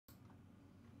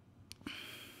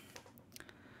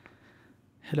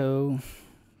Hello,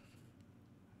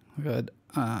 we got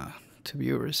two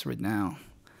viewers right now.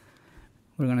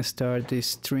 We're gonna start this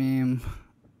stream.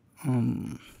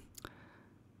 We're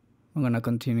gonna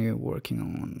continue working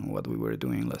on what we were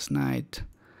doing last night,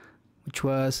 which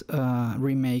was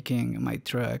remaking my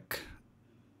track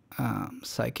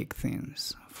Psychic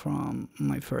Themes from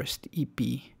my first EP,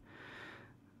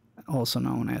 also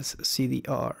known as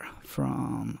CDR,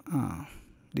 from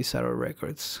Desire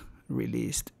Records,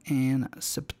 released in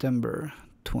September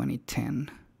 2010,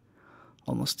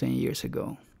 almost 10 years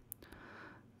ago.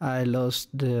 I lost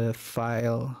the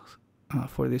file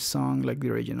for this song, like the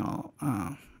original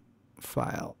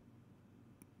file,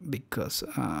 because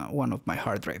one of my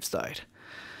hard drives died.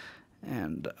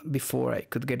 And before I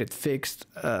could get it fixed,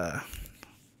 the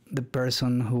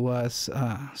person who was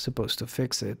supposed to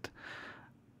fix it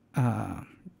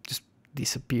just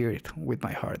disappeared with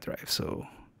my hard drive. So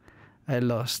I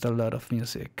lost a lot of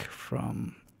music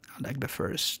from like the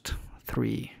first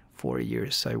 3-4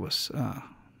 years I was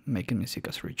making music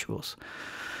as Ritualz.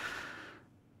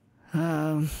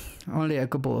 Only a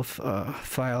couple of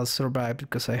files survived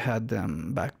because I had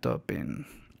them backed up in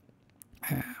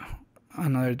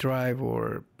another drive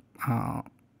or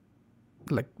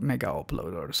like Mega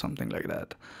Upload or something like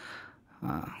that.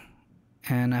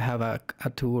 And I have a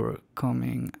tour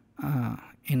coming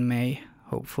in May,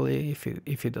 hopefully,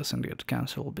 if it doesn't get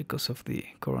cancelled because of the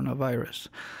coronavirus.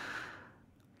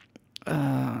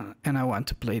 And I want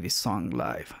to play this song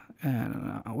live.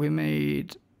 And we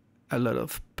made a lot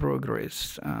of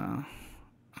progress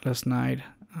last night.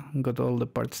 Got all the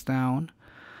parts down.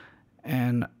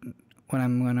 And what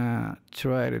I'm gonna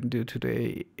try to do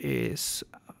today is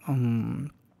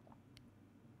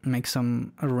make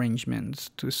some arrangements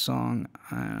to the song.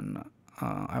 And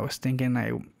I was thinking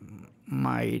I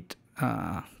might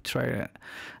try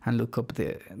and look up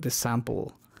the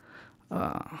sample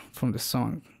from the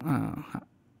song,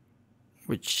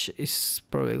 which is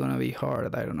probably gonna be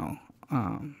hard, I don't know,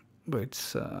 but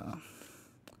it's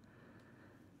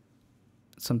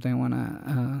something I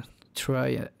wanna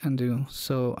try and do.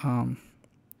 So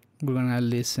we're gonna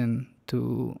listen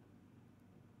to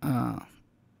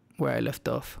where I left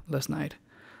off last night,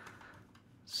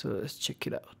 so let's check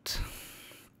it out.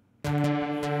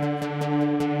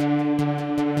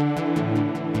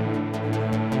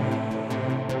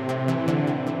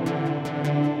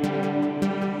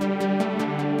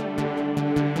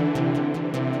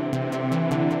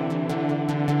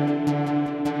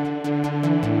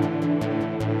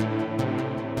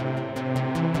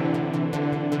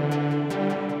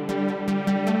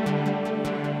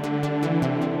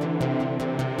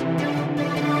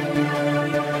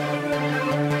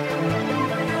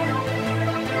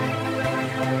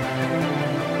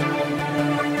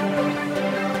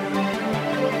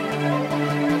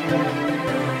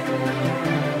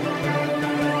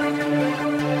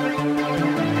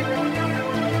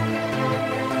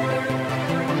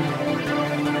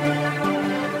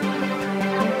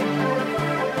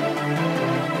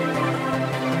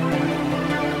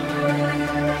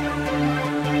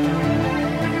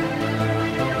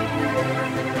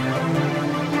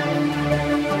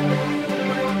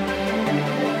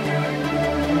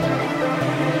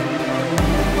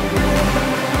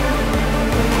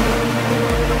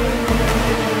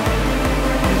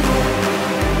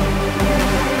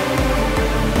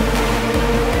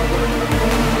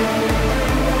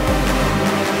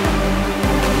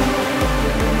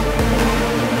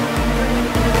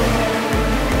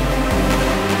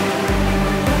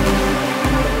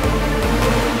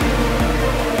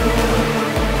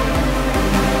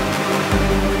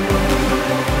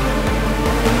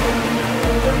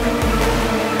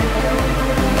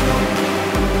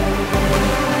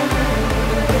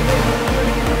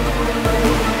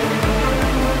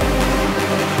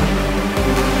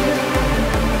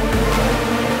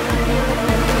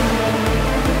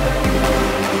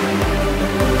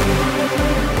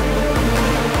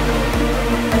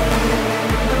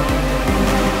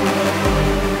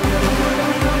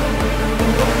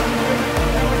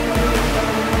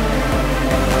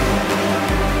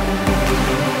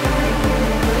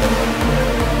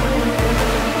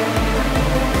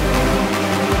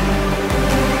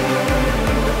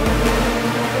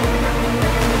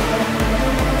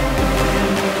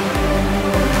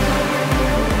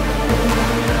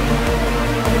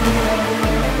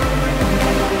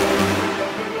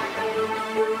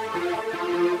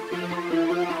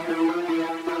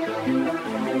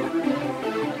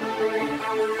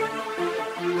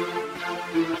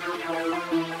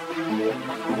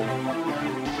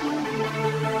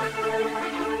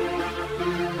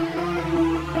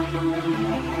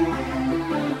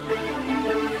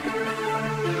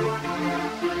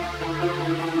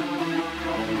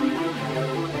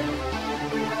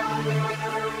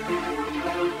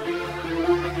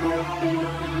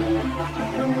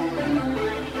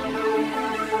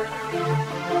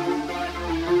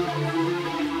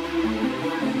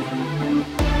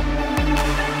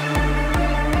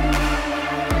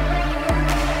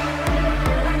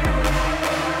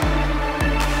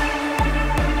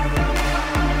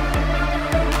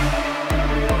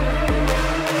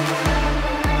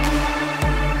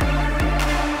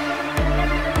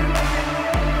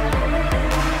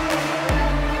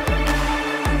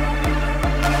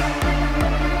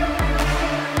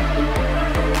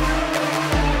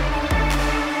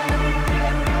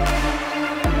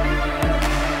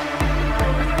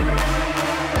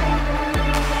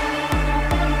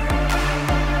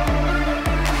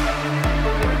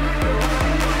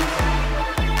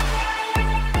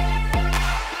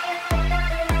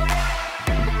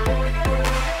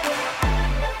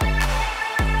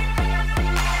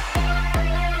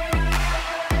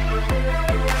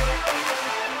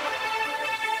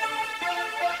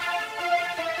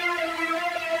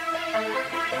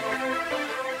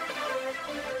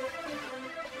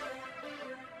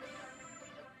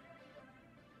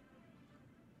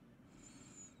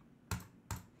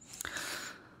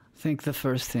 I think the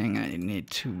first thing I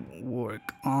need to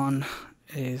work on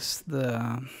is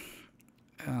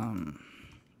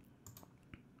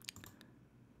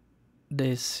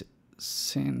this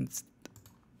synth.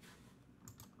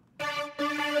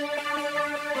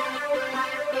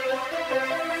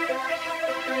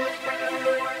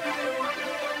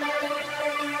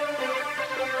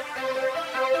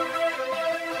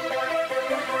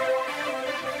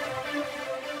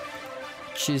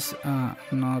 Which is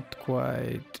not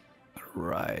quite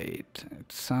right.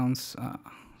 It sounds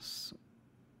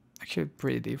actually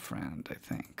pretty different, I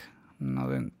think.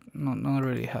 Not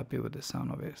really happy with the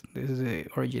sound of it. This is the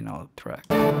original track.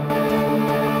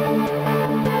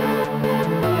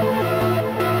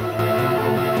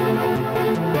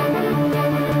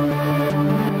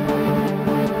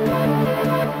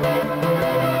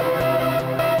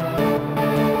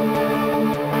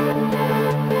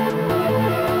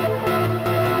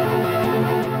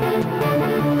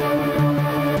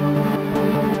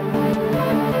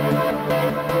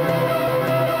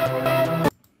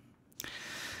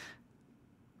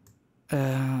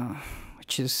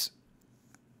 Which is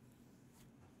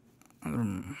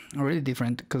really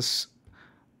different because,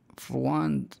 for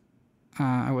one,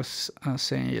 I was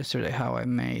saying yesterday how I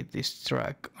made this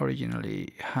track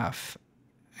originally half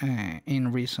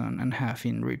in Reason and half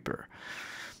in Reaper.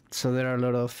 So there are a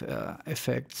lot of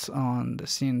effects on the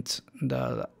synth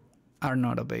that are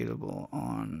not available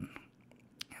on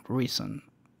Reason.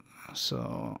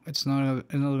 So it's not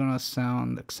gonna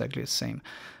sound exactly the same.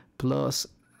 Plus,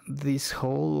 this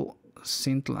whole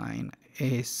synth line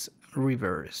is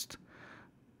reversed.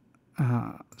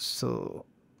 So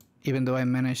even though I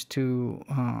managed to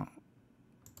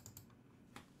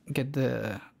get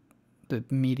the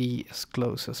MIDI as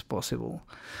close as possible,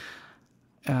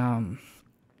 it's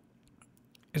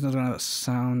not gonna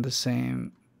sound the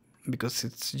same because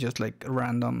it's just like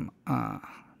random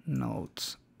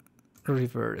notes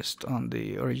reversed on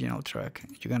the original track.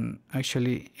 You can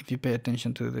actually, if you pay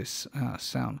attention to this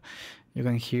sound, you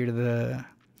can hear the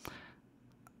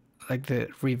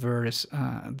reverse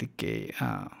decay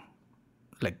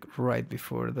like right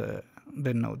before the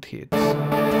note hits.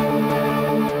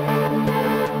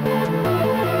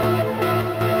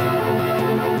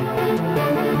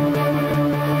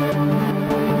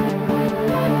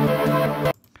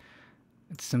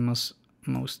 It's the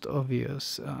most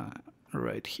obvious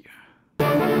right here.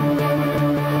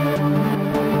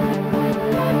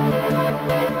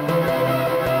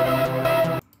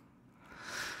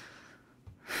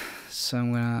 So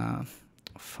I'm gonna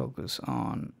focus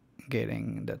on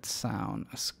getting that sound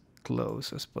as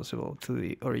close as possible to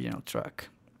the original track.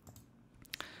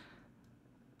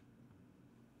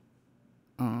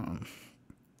 I'm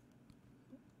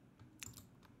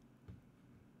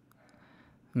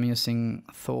using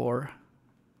Thor,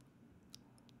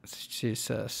 which is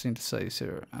a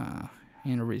synthesizer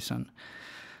in Reason,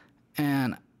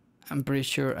 and I'm pretty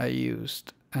sure I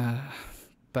used a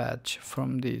patch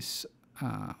from this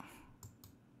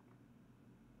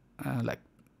like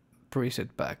preset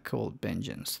pack called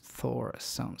Vengeance Thor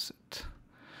Sunset.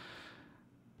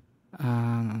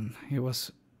 It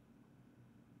was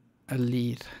a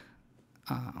lead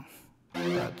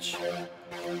patch.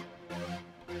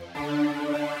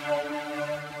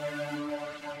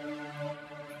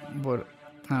 But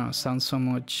I don't know, sounds so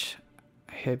much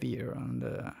heavier on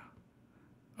the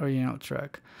original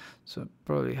track, so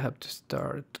probably have to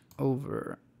start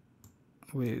over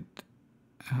with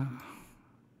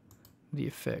the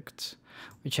effects,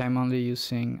 which I'm only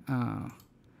using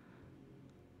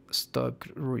stock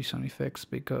reason effects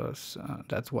because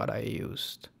that's what I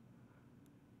used.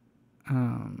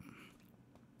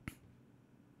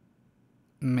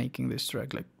 Making this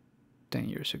track like 10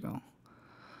 years ago.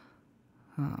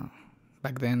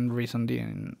 Back then Reason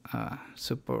didn't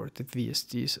support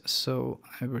VSTs, so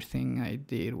everything I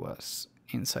did was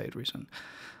inside Reason.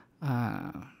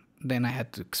 Then I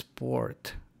had to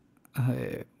export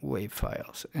wave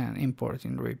files and import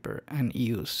in Reaper and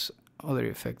use other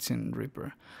effects in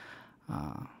Reaper,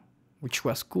 which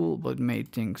was cool but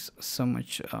made things so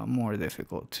much more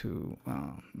difficult to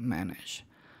manage.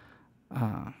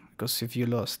 Because if you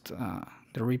lost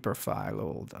the Reaper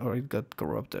file or it got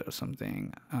corrupted or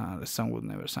something, the song would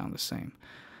never sound the same.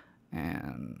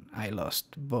 And I lost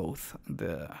both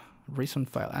the Reason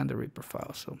file and the Reaper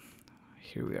file, so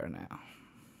here we are now.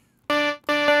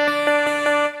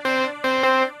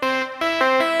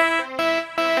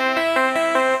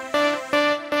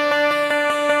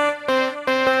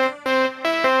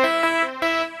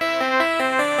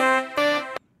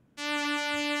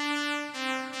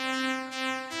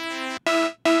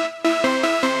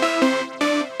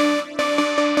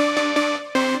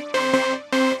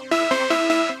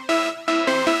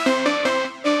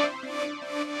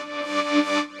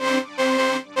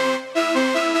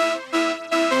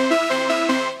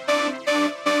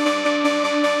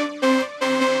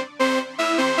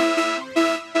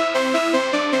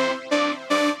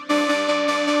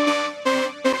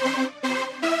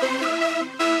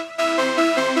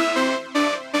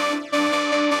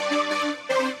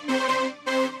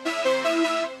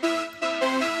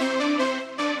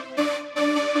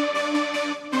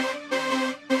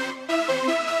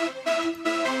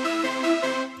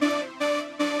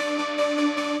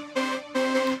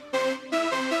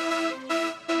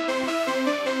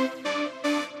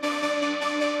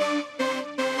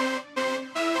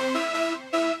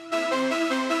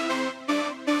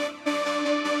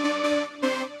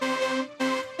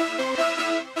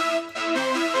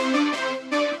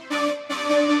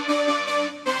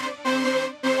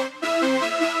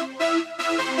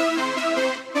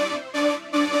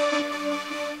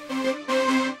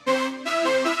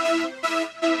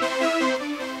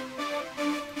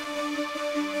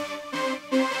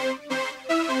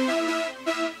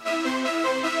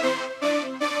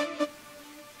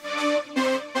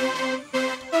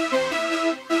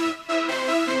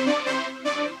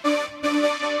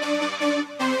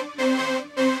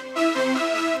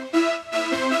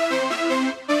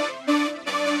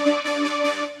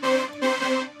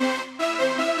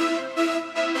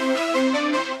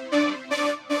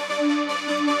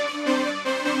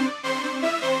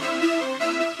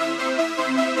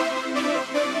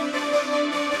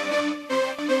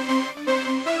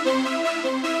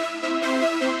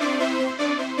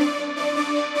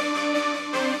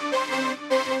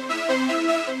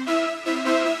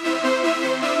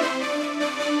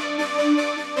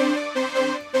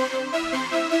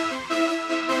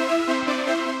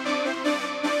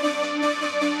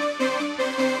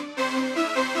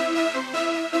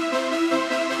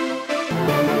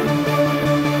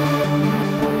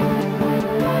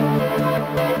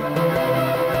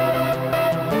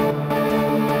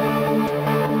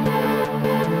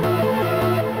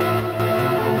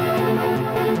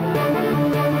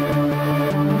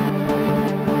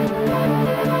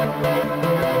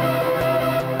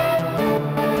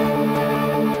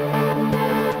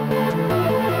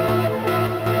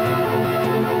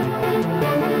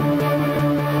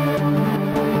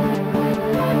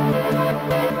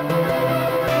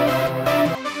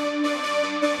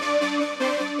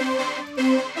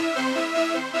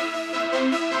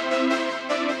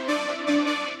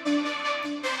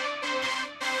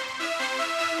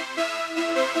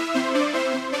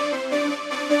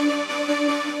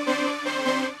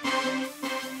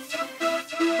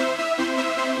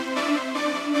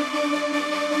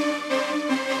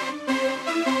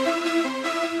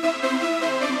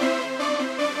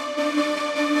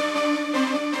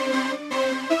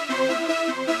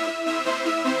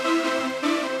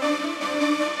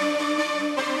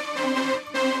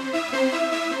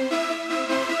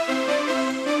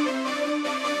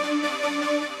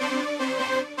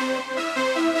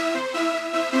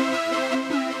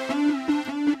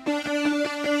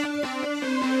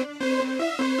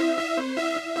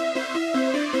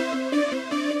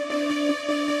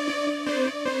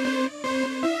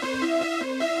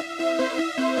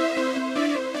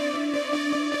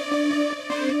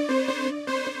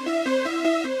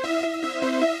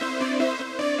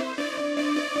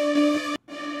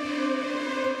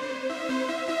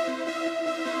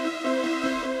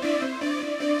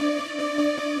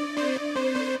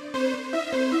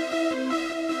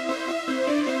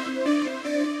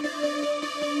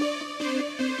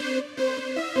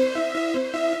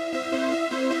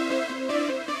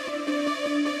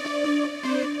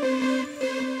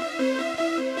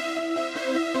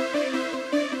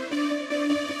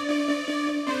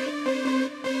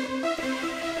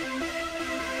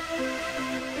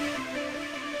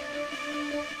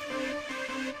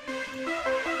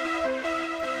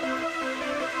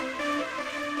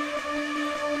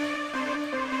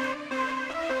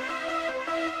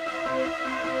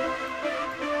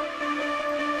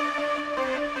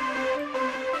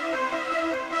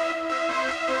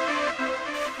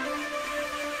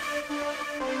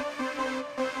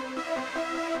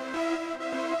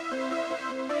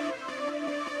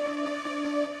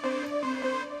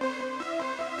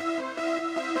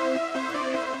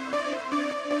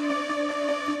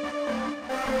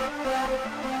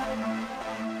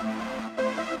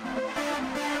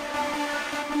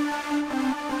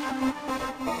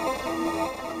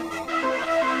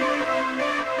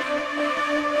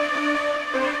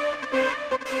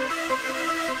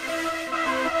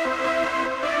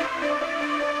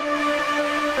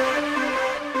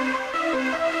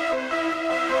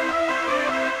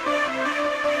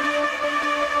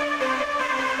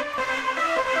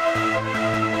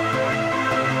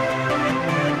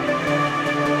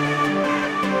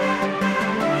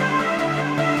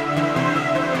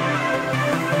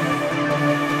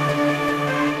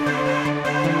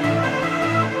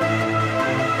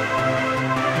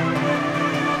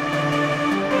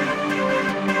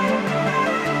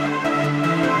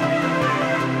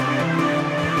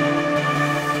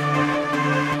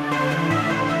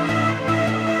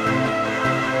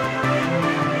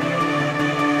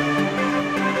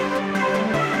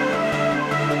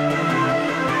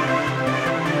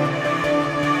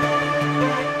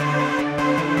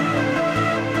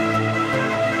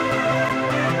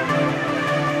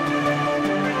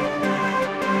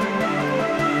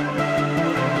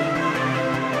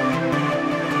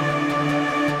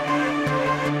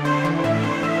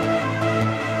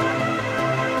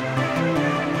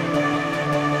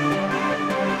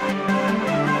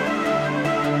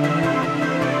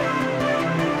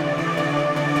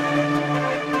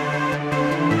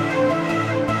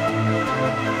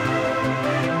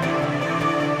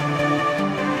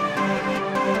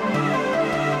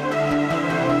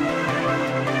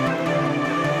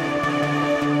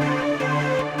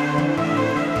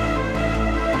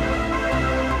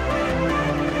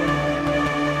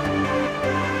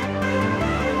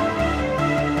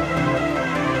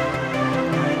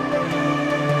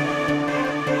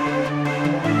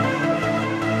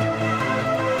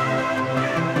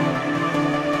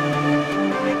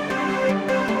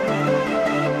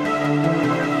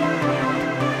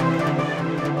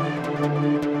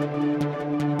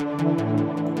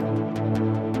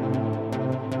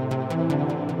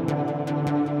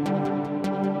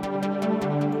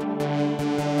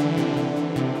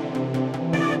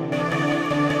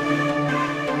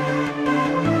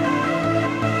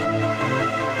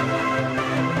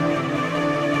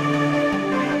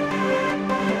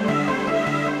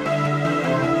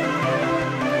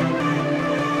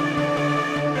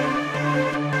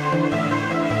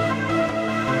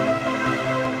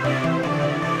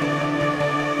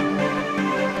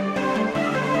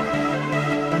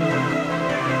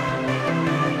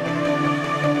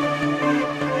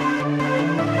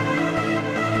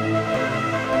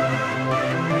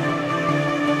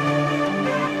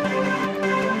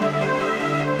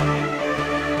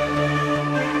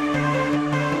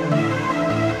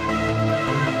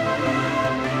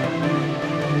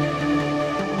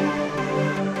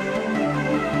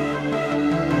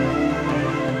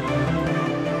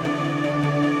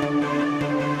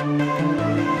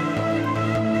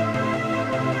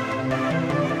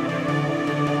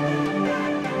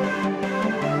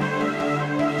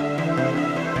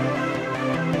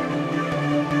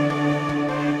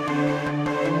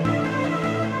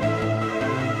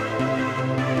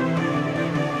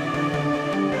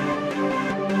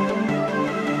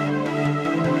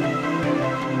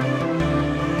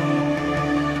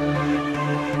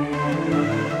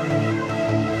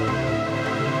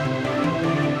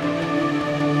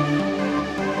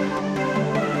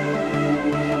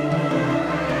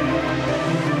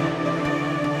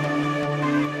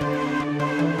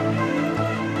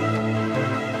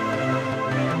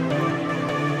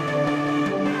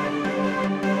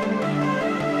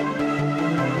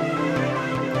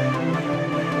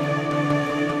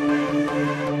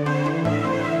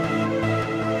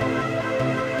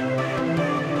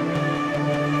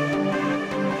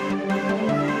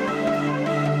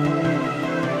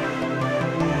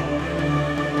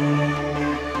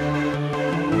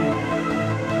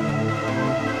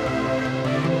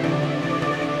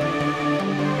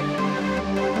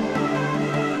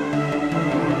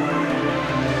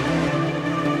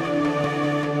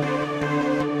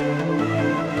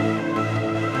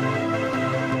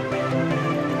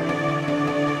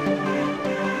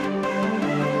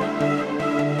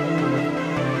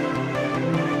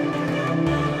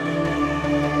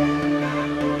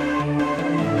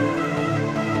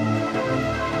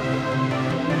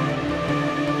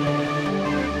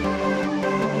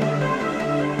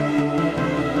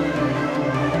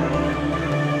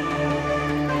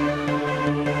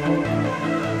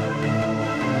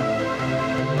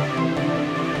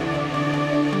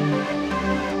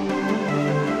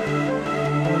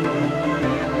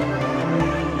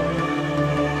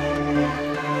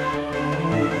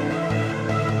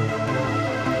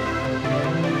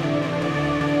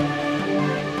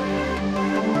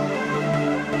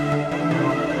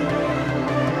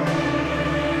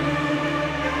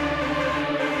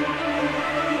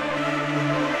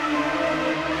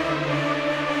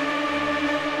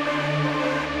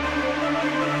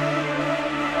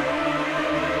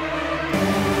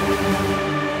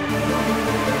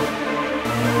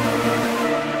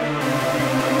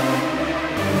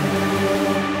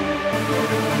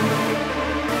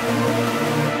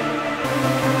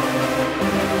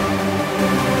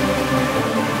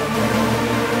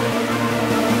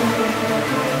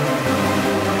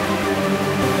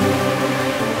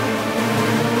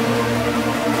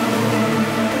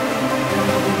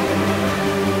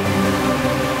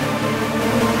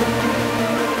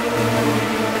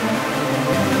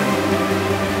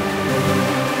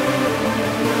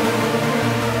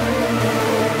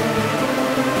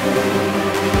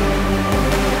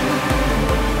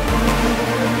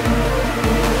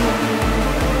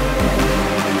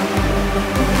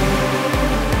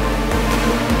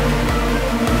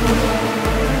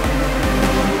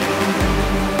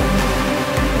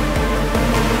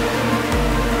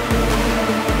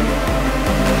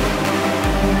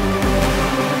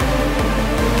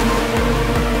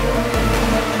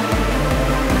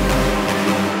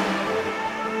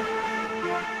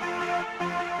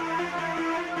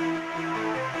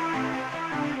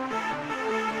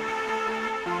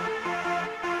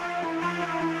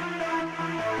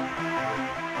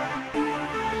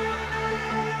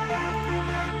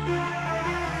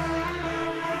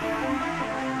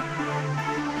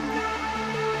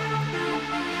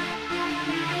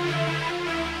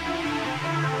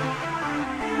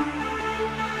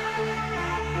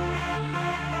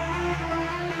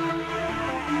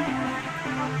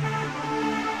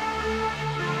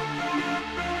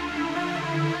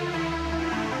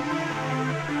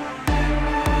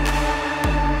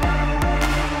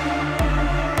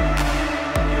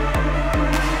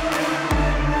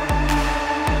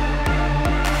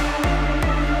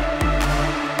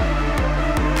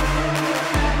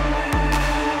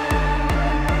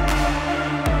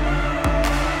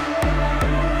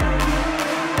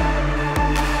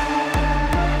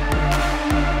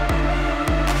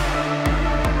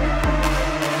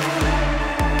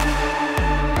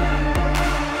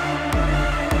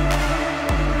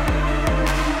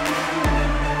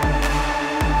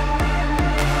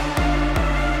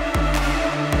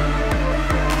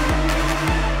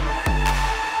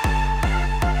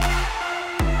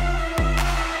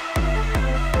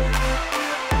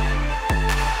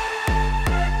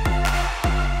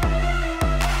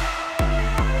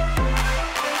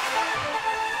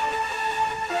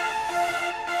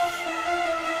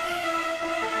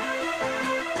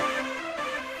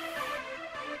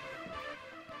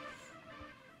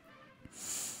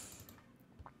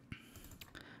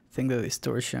 think the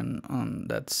distortion on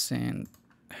that scene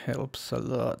helps a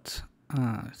lot.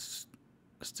 It's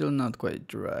still not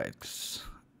quite right.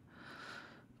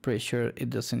 Pretty sure it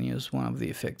doesn't use one of the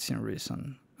effects in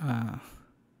Reason.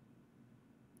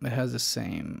 It has the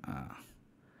same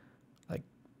like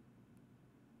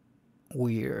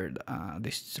weird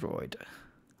destroyed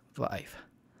vibe.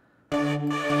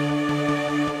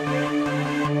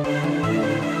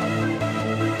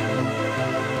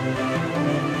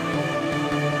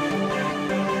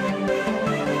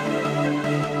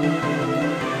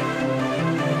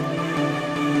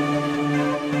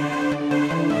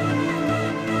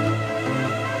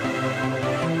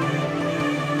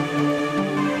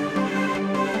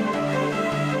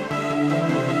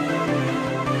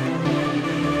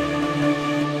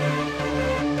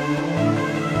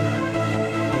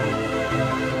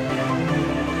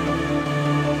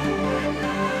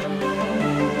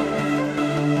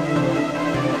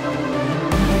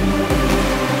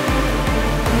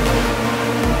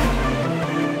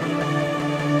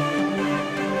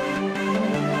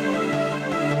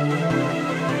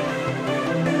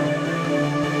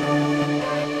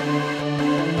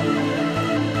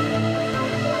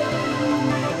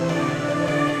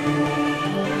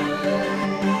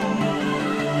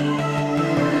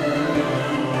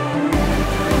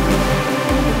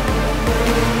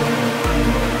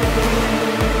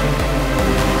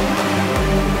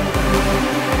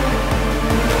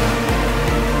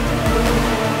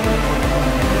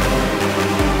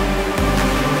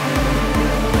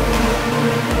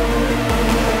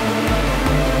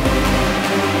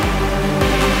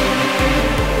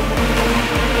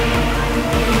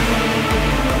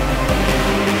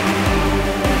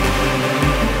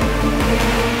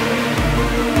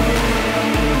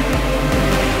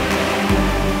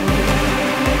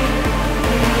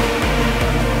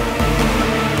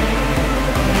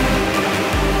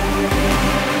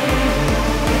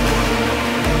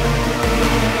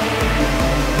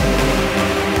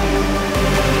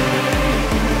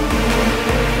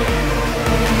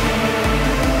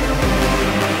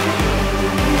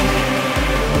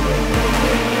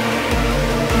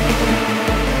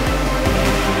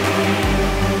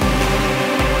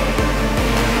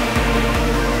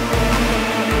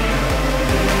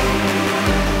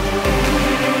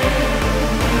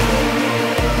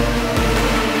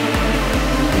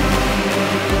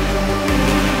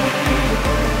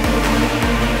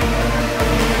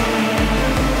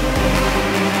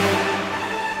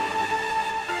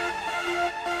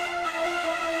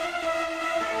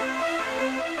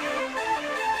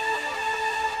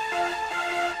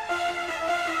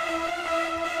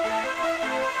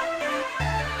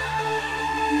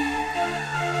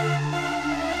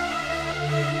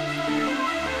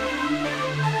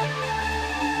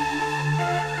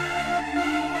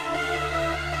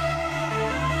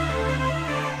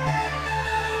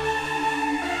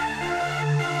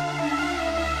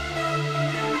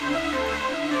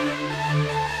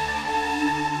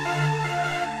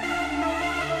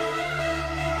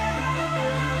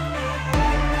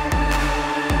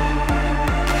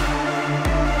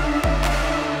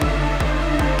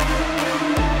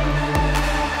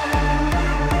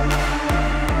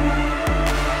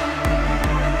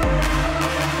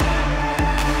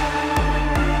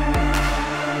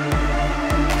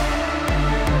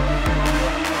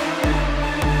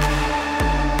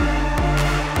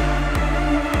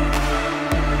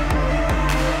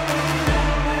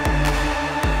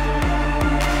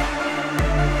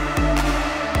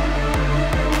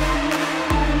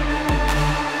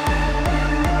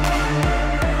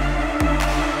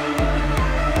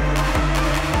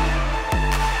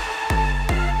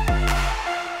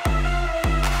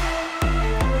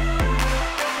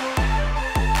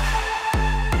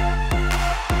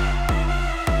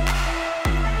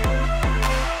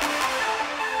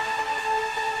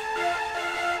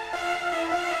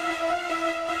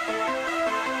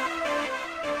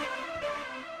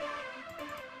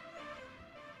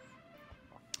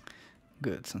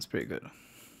 Good, sounds pretty good.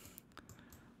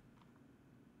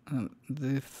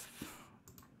 The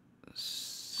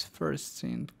first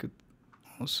scene could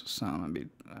also sound a bit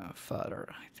fatter,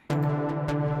 I think.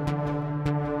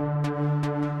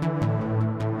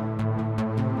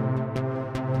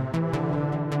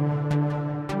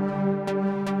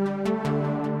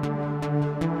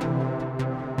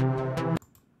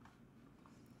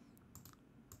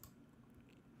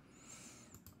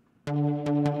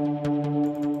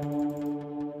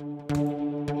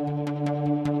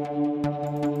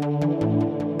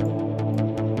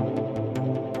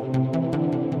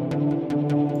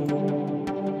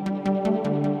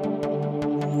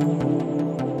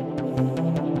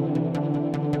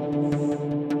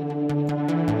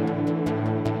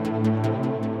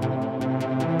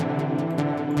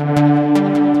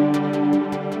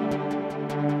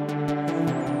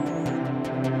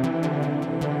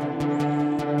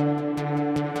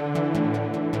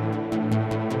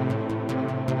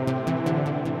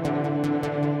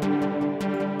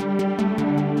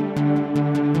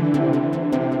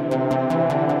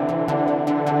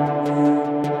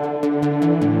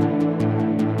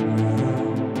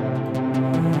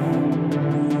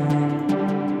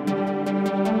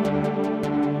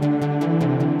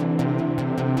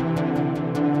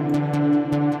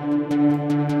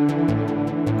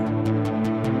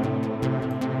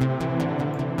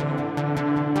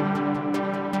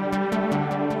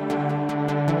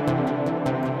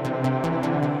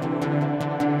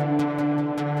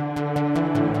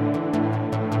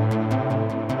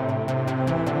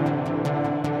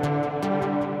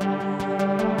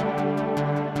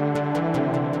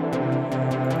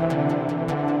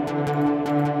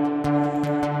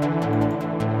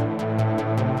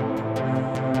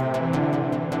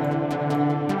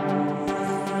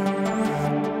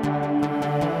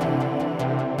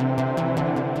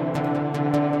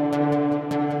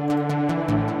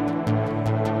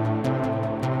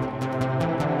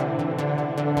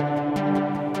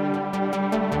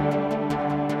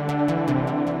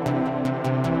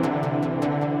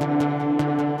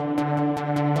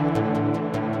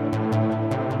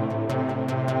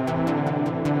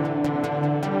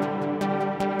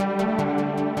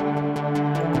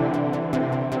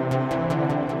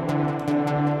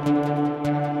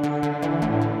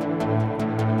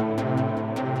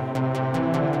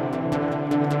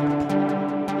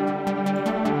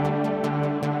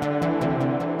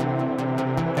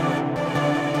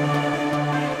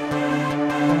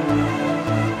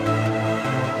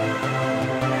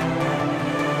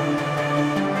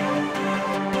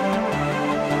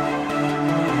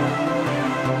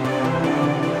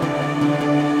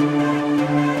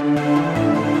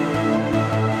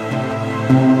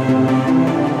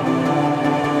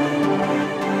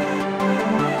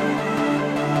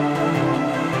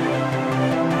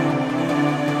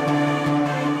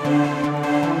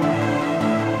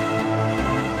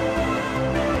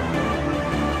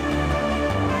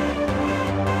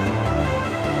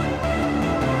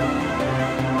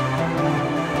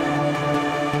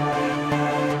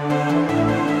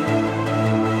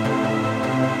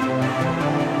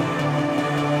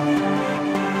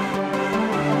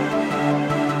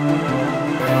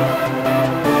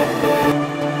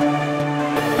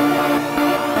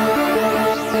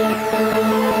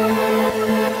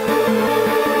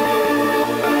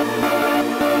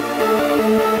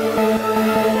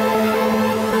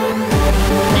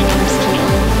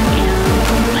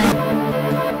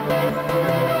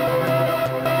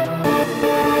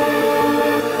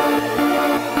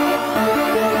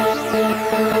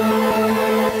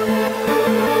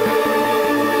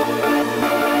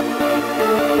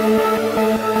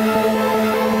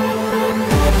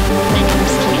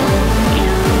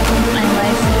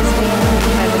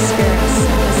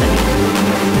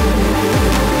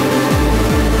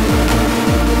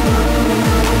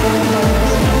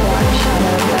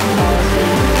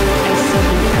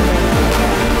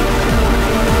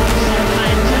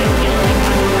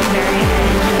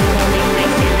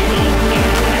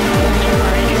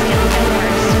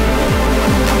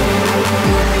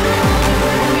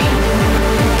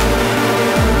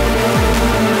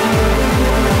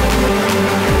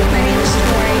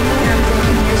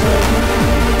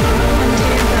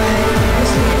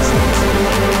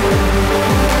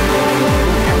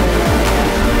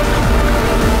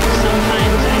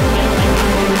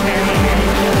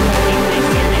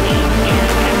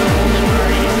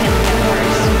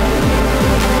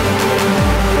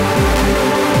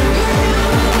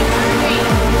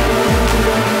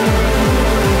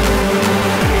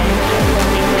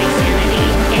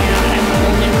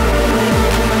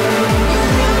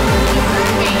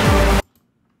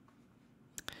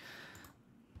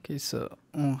 So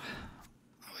I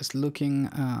was looking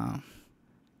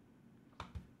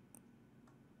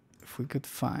if we could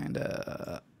find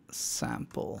a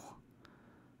sample,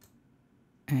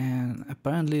 and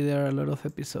apparently there are a lot of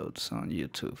episodes on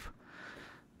YouTube,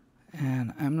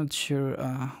 and I'm not sure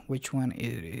which one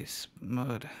it is,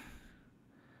 but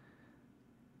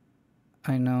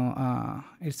I know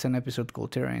it's an episode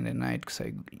called Terror in the Night because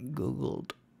I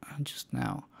googled just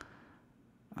now,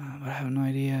 but I have no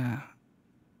idea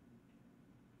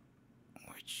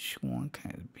which one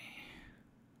can it be.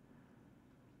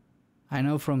 I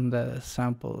know from the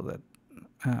sample that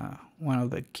one of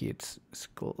the kids is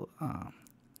called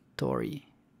Tori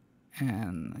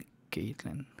and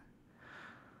Caitlin.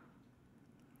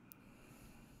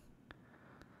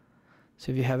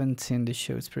 So if you haven't seen this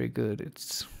show, it's pretty good.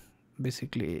 It's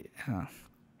basically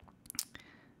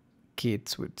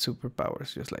kids with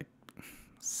superpowers, just like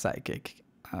psychic.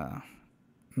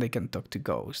 They can talk to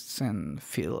ghosts and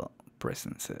feel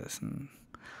presences and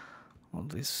all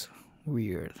this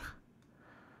weird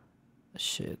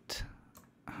shit.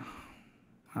 I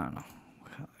don't know.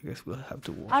 I guess we'll have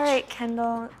to watch. All right,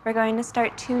 Kendall, we're going to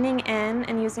start tuning in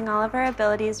and using all of our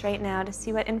abilities right now to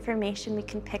see what information we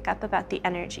can pick up about the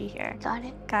energy here. Got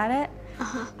it. Got it?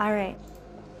 Uh-huh. All right.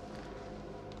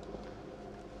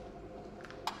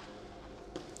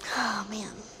 Oh,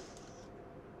 man.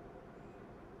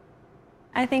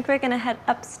 I think we're gonna head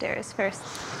upstairs first.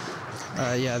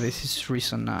 Yeah, this is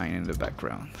Reason 9 in the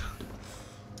background.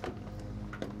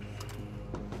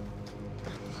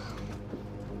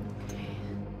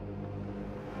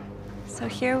 So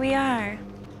here we are.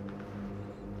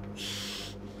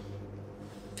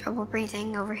 Trouble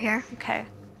breathing over here. Okay.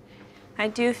 I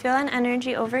do feel an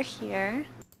energy over here.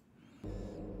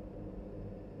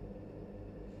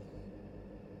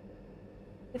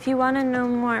 If you want to know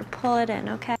more, pull it in,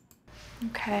 okay?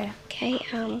 Okay.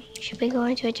 Okay, should we go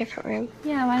into a different room?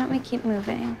 Yeah, why don't we keep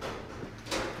moving?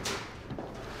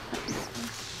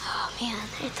 Oh, man,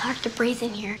 it's hard to breathe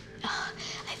in here.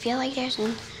 I feel like there's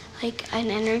an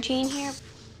energy in here.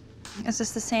 Is this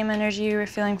the same energy you were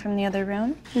feeling from the other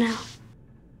room? No.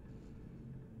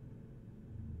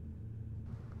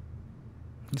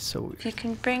 It's so weird. If you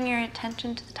can bring your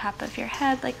attention to the top of your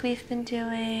head like we've been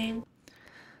doing.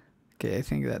 Okay, I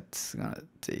think that's gonna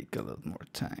take a lot more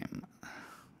time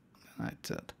than I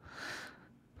thought.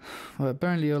 Well,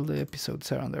 apparently all the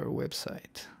episodes are on their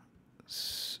website.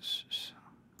 So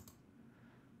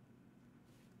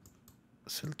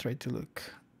I'll try to look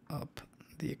up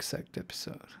the exact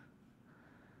episode.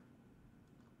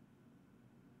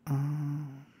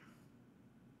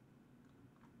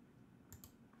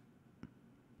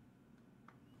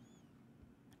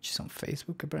 Which is on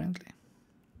Facebook apparently.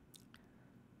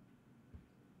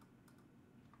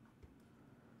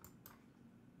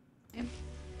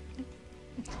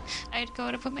 I'd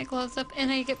go to put my clothes up and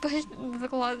I'd get pushed into the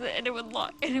closet and it would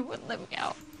lock and it wouldn't let me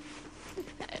out.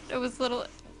 And it was little,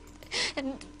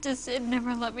 and just it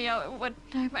never let me out. One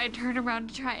time I turned around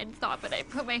to try and stop it. I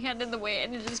put my hand in the way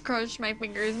and it just crushed my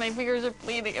fingers. My fingers are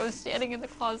bleeding. I was standing in the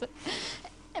closet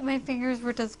and my fingers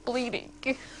were just bleeding.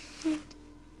 It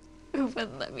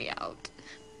wouldn't let me out.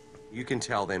 You can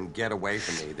tell them, get away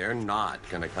from me. They're not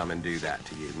gonna come and do that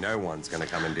to you. No one's gonna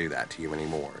come and do that to you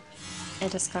anymore.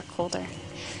 It just got colder.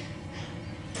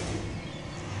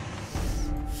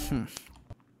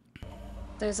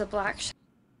 There's a black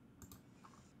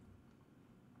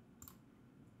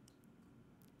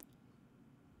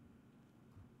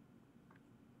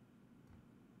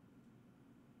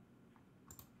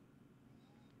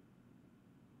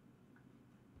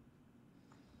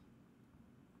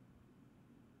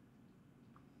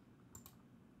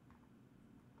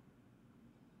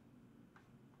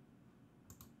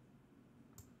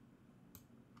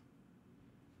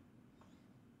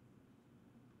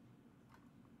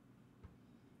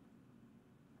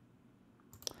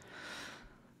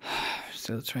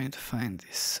Still trying to find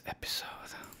this episode.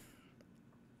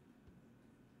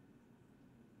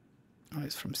 Oh,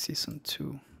 it's from season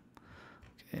 2.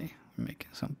 Okay, we're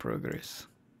making some progress.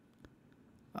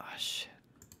 Ah, shit.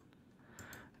 I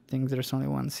think there's only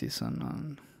one season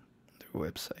on their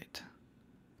website.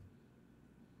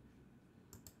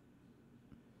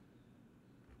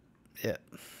 Yeah.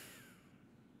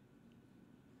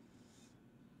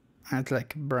 And it's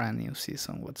like a brand new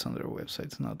season. What's on their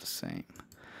website is not the same.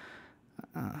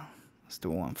 It's the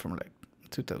one from like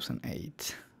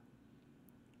 2008.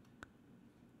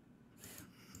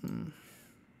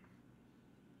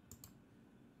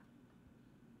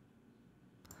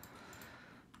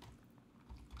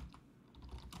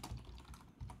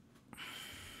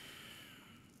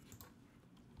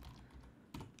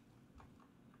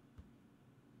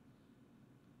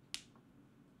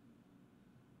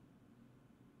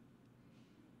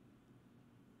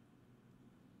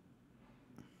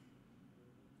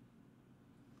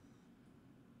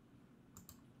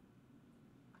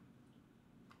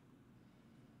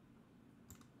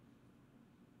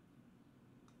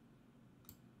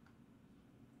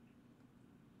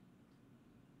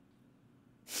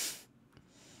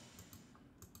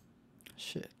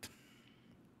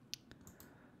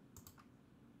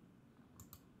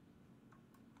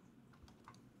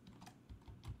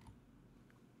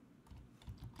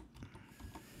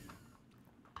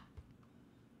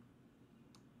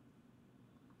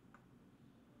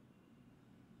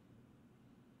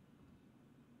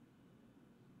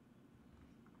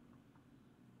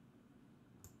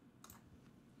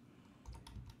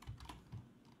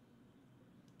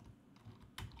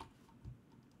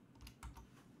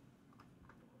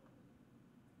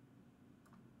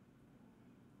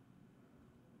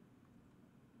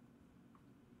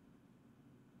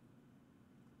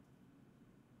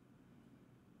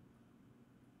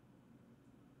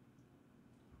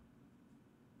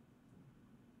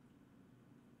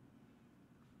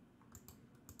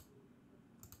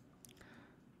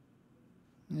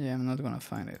 Yeah, I'm not gonna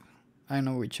find it. I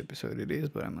know which episode it is,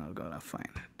 but I'm not gonna find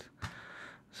it.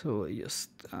 So I just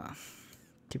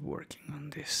keep working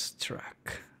on this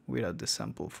track without the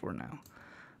sample for now.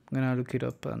 I'm gonna look it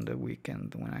up on the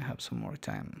weekend when I have some more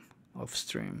time off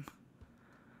stream.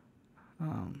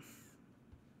 And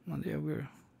yeah, we're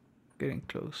getting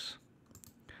close.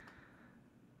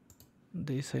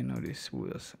 This I noticed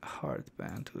was a hard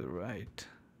band to the right,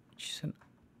 which is an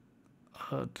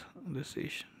odd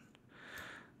decision,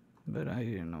 but I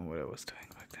didn't know what I was doing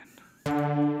back then.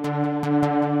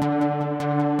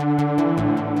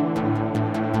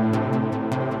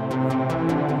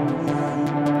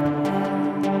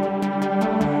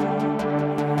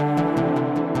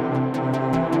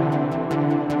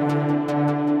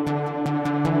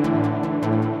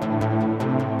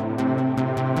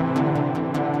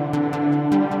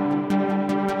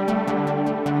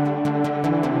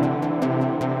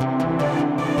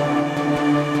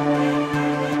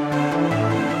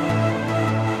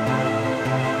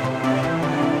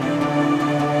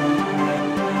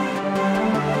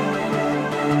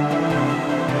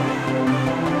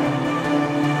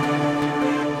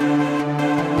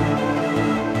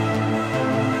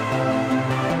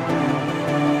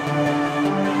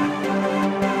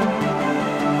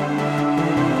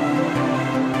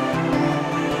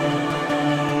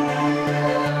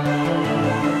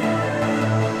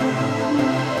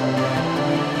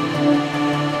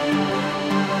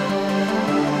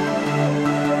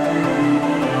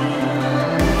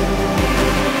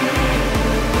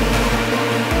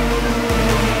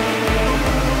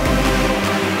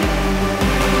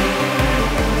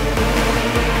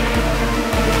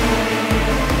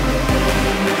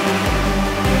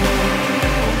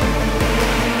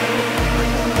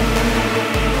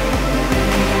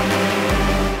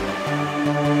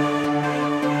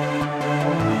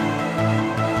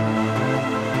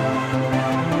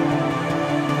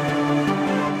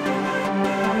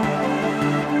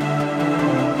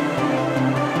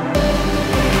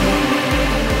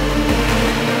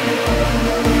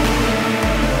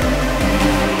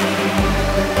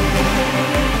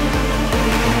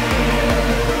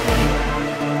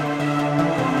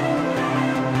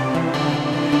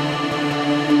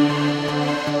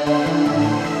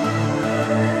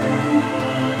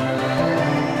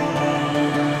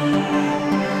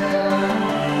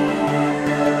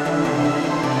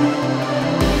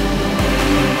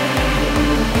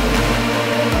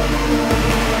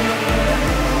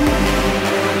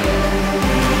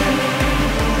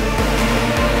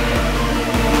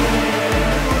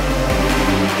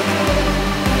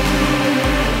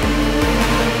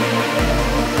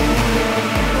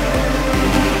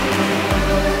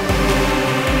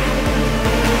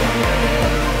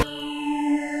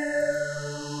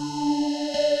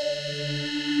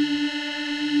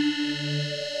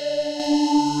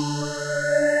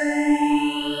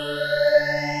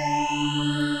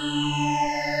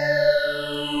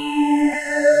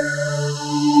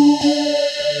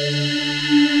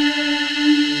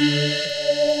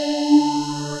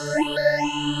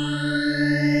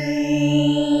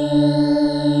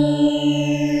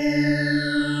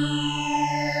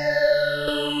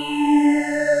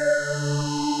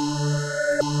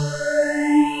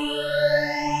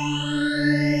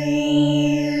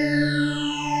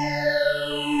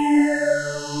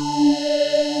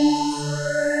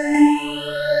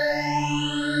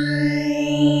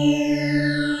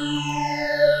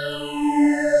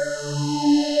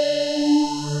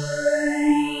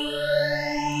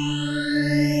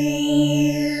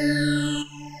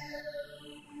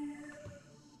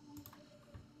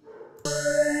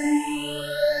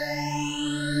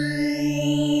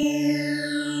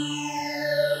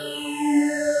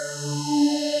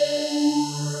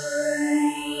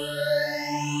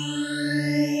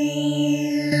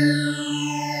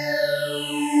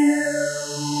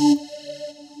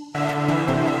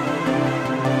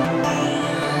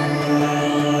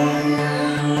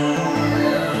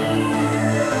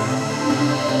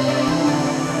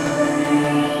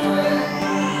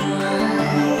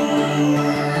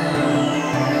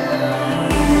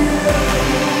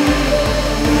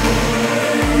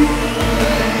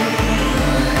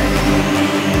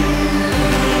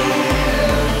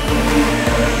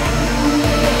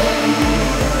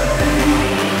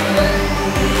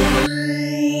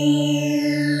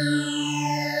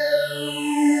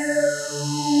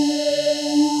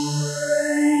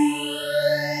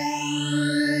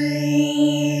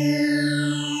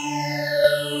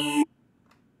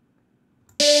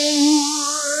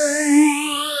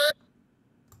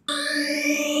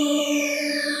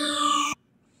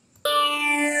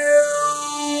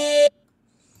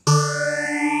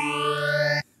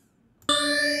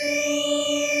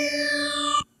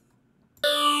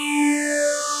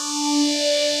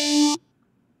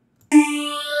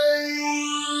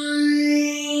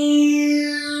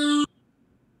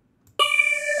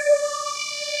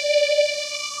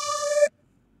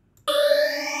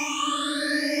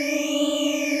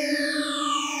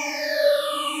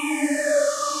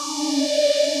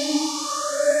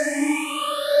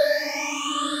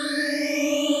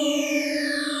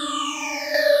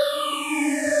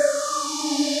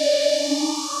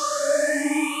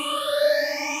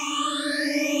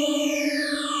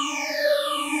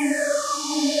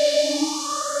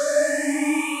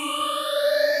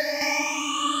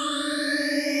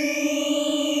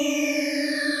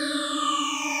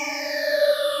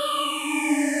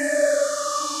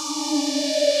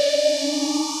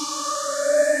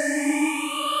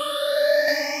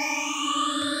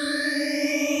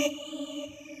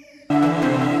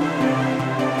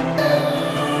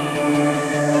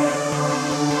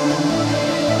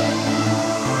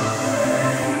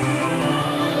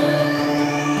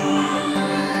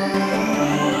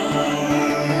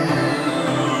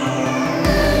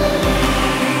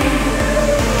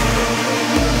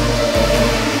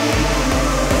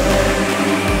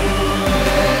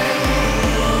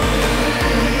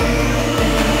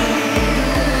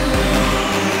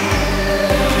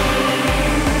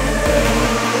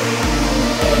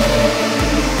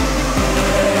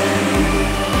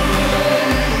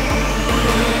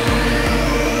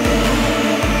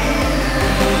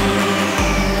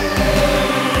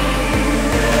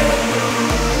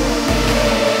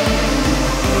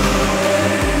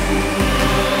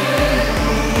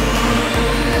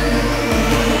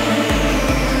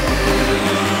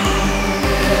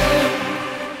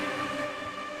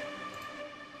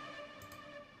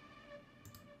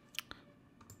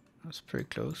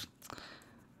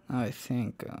 I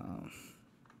think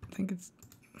it's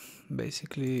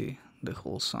basically the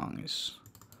whole song is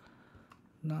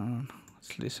done.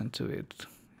 Let's listen to it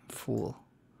full.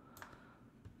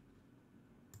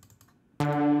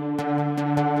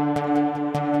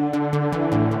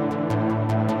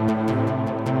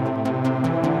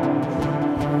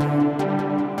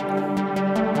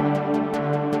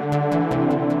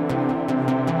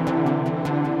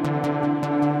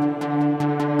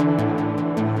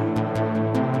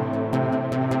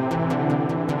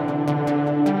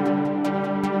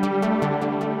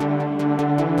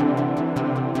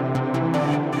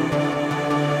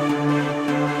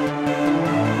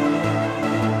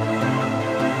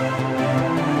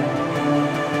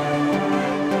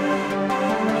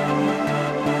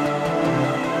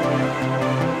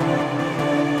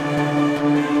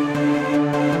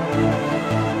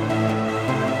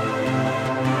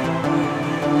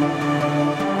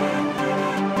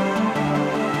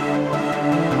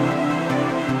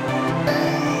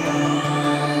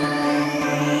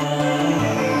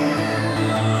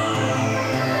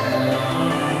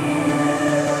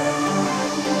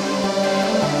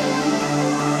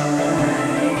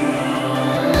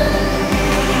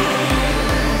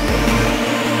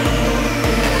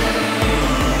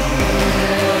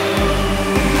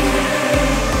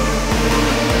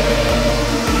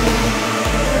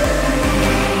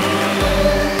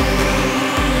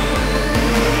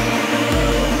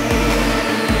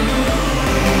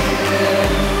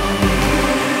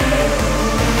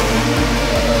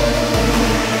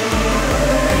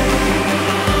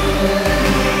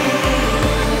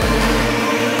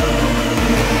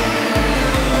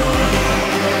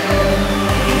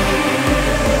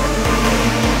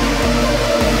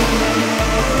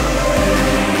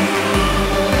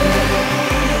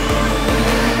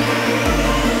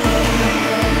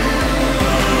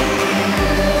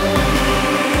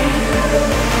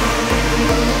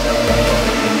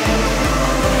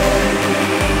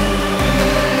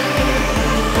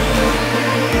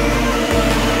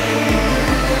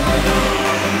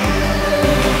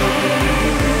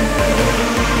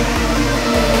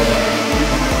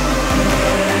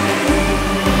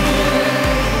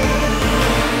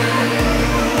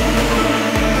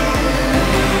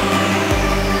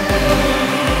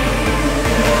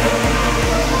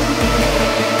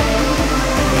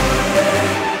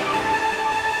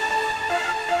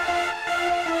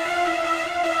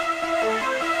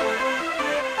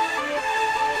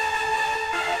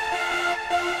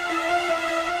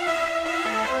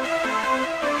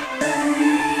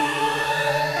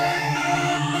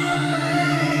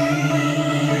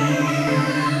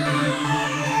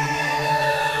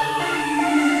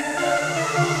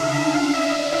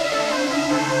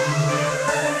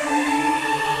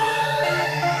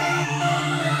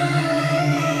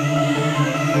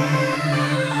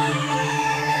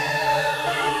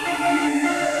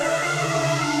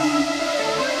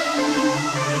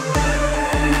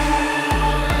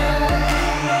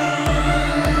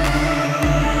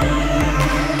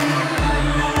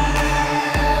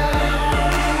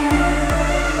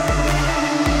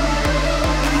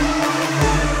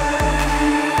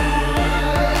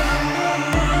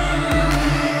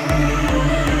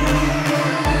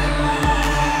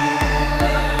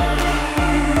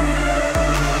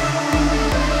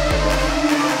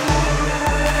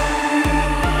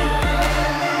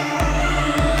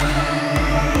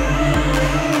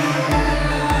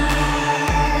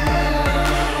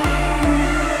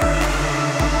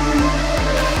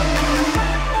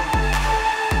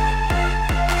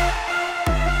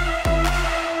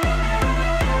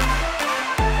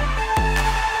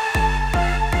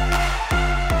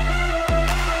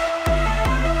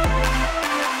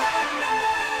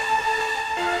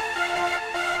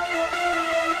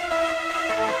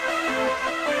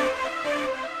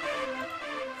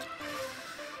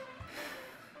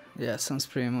 Yeah, sounds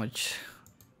pretty much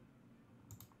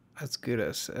as good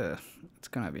as it's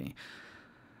gonna be.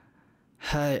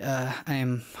 Hi,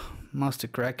 I'm Master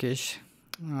Crackish,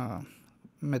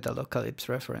 Metalocalypse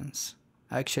reference.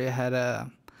 Actually, I had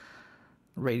a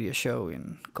radio show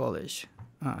in college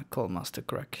called Master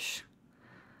Crackish.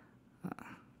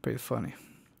 Pretty funny.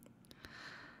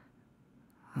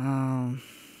 I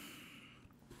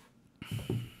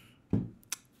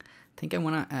think I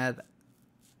wanna add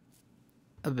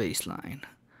a bass line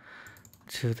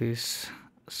to this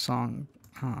song,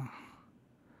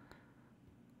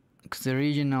 because the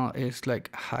original is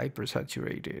like hyper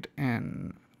saturated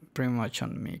and pretty much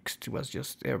unmixed. It was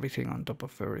just everything on top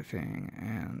of everything,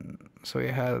 and so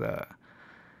it had a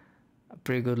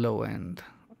pretty good low end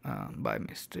by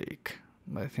mistake.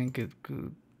 But I think it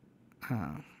could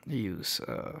use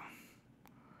a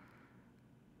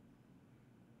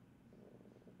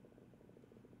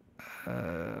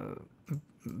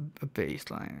bass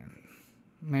line.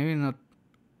 Maybe not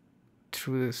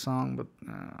through the song, but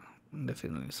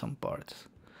definitely some parts.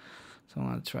 So I'm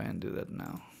gonna try and do that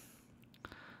now.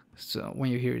 So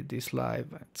when you hear this live,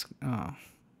 it's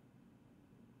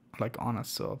like on a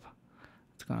sub,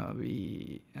 it's gonna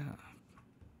be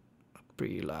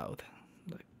pretty loud,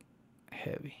 like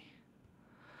heavy.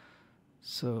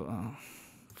 So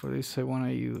for this I want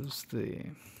to use the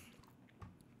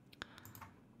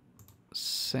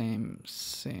same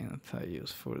synth I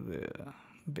use for the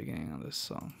beginning of the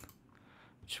song,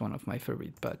 which is one of my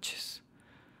favorite patches.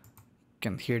 You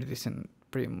can hear this in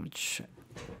pretty much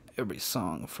every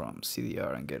song from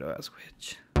CDR and Ghetto Ass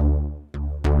Witch.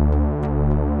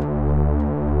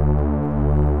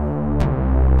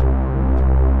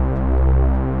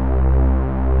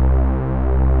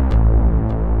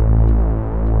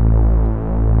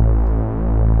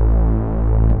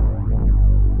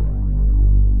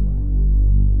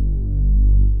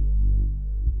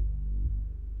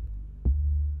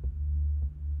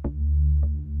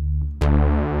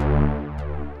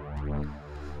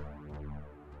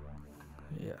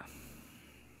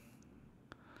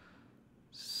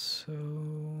 So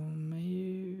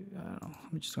maybe, I don't know,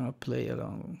 I'm just gonna play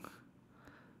along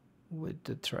with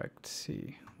the track to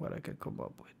see what I can come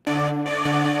up with.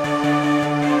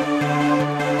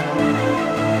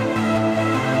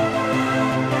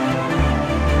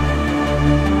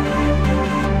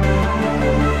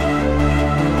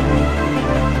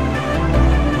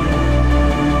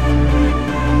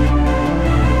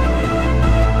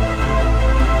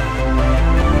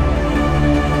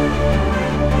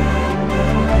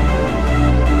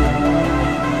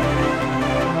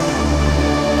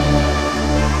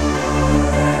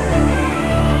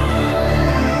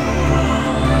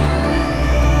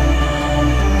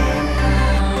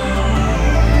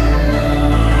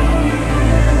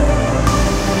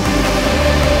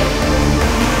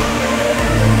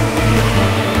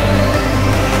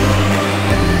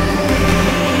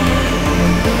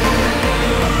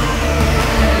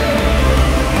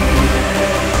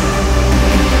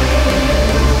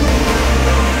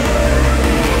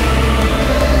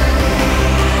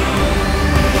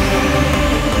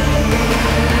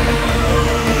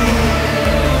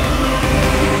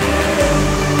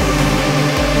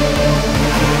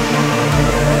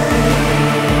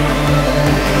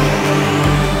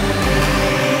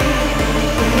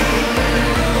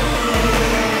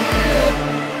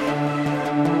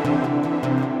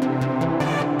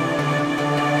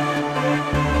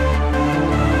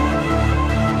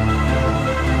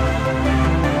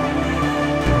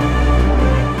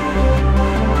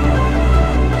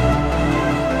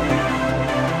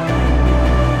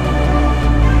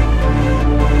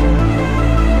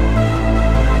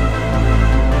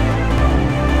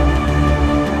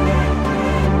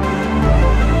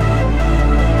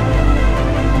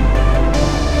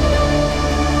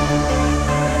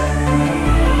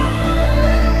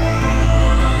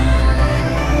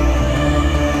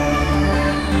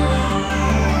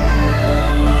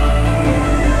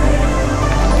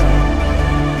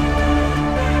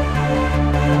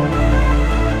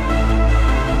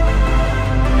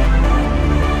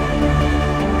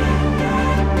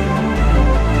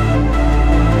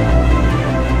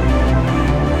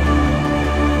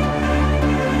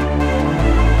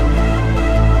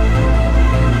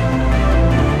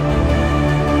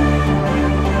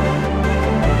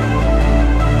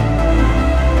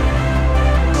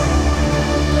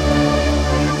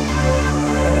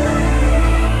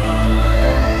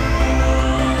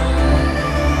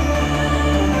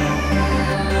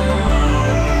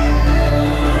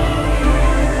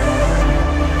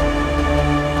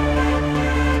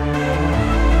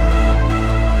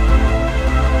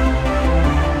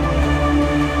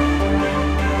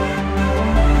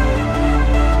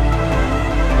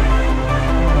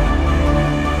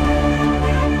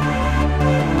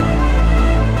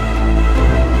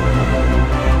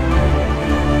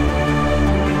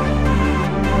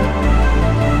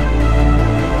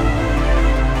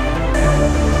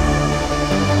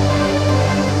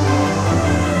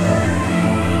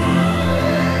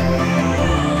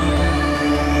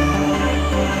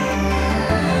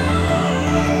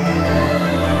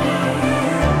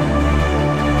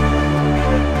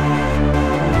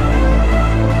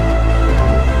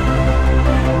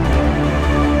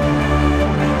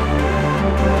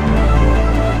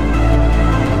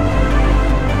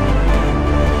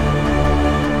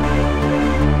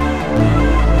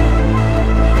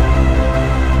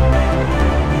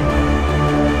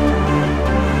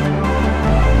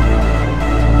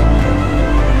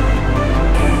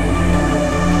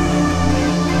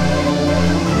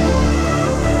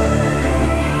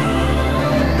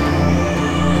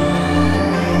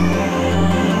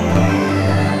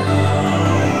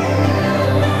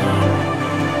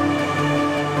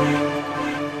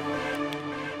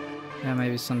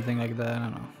 something like that. I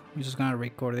don't know. I'm just gonna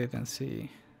record it and see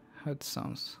how it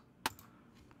sounds.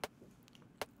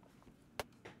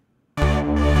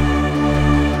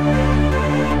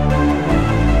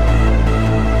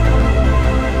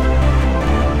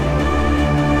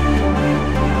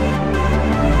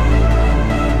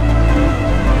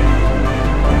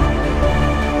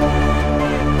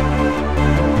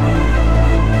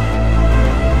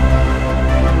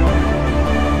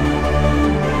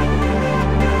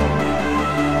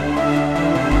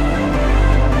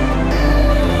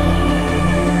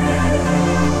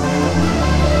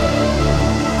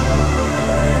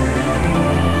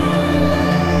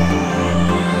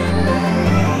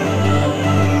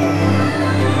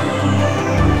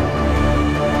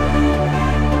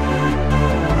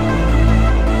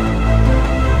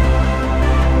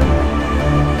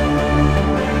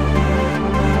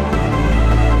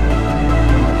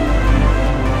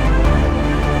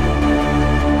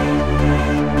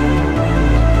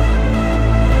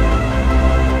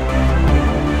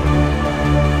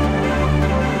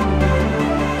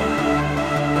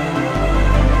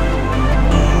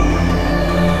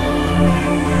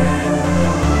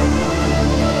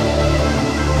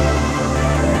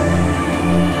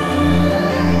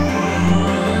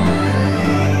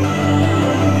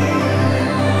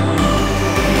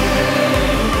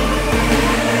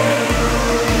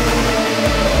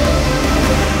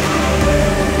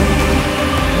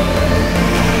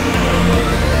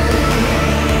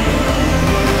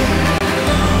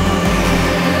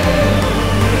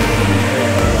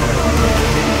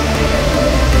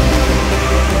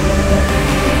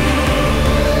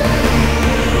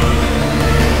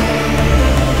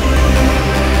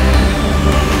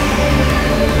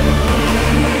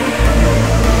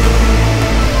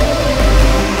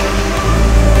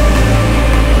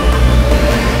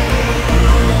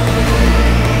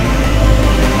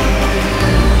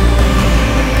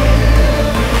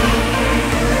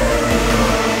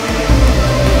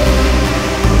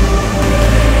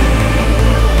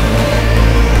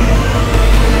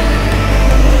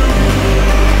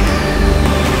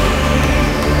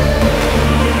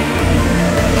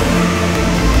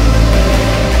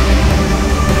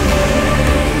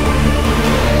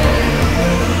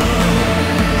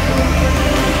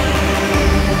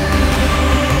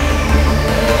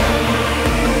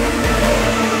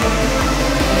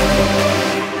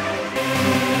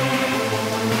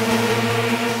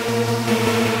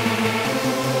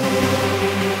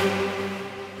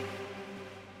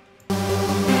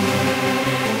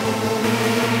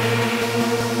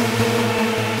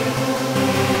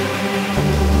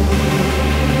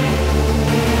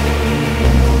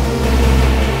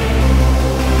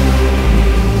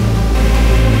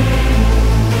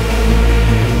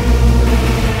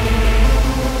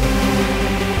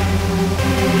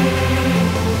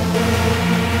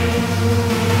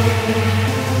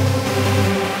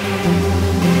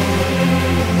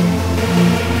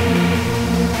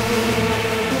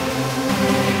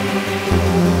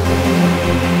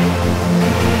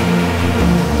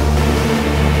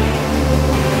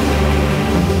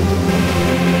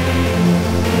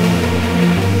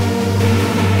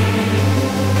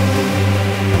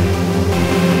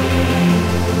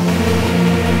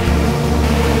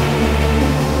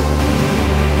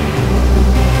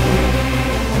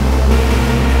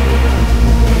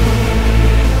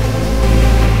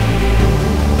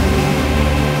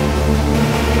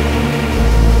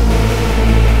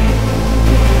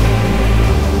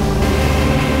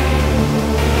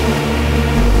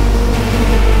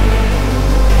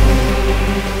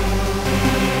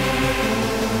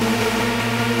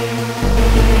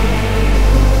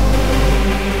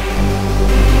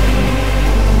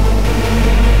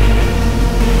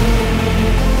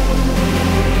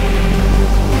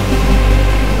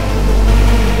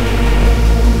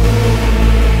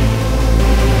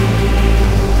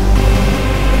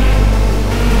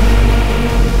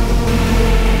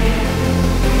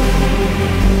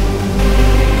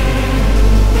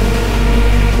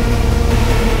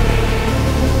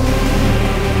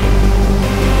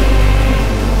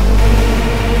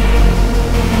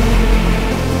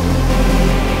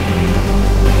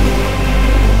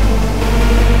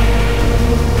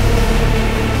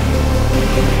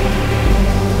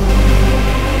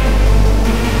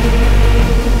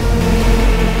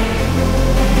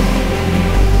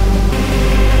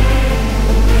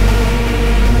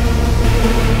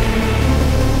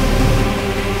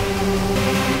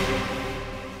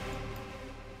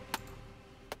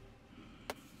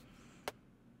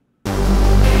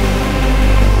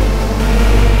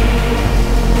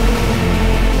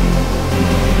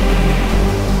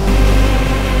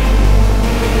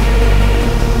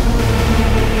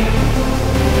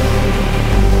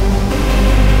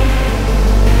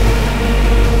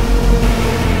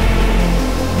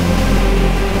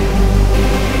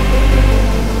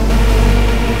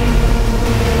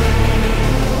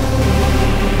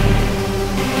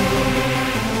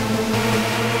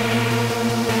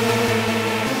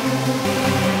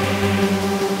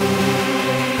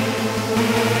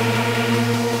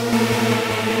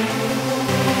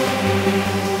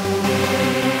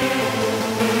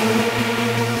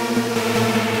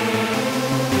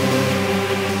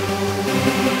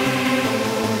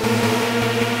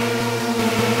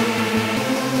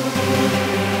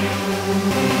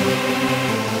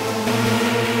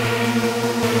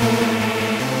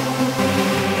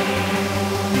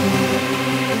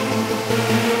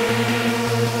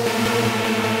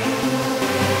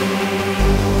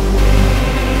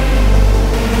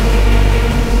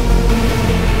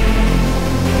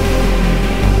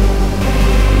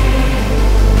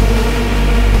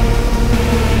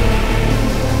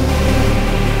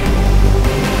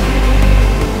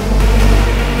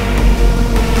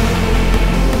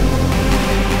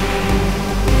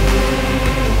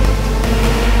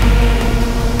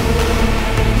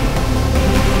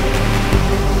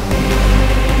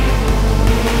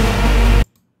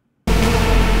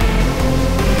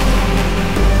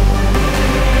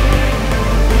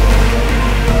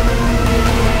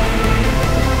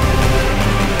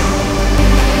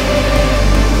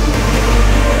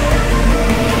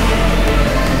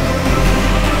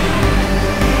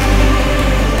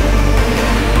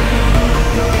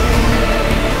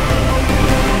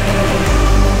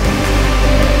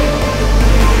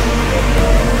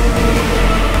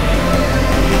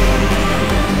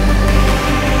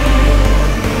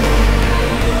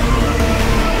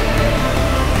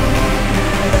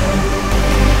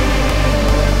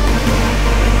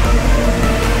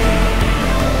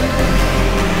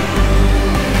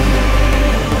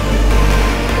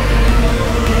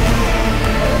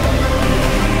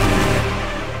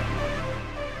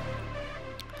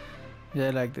 Yeah,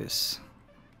 I like this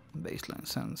bassline.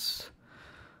 Sounds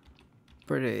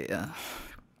pretty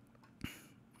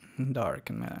dark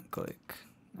and melancholic.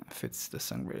 Fits the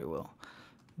song really well.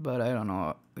 But I don't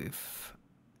know if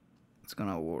it's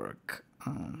gonna work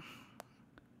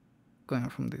going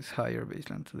from this higher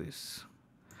bassline to this.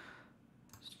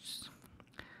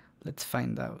 Let's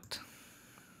find out.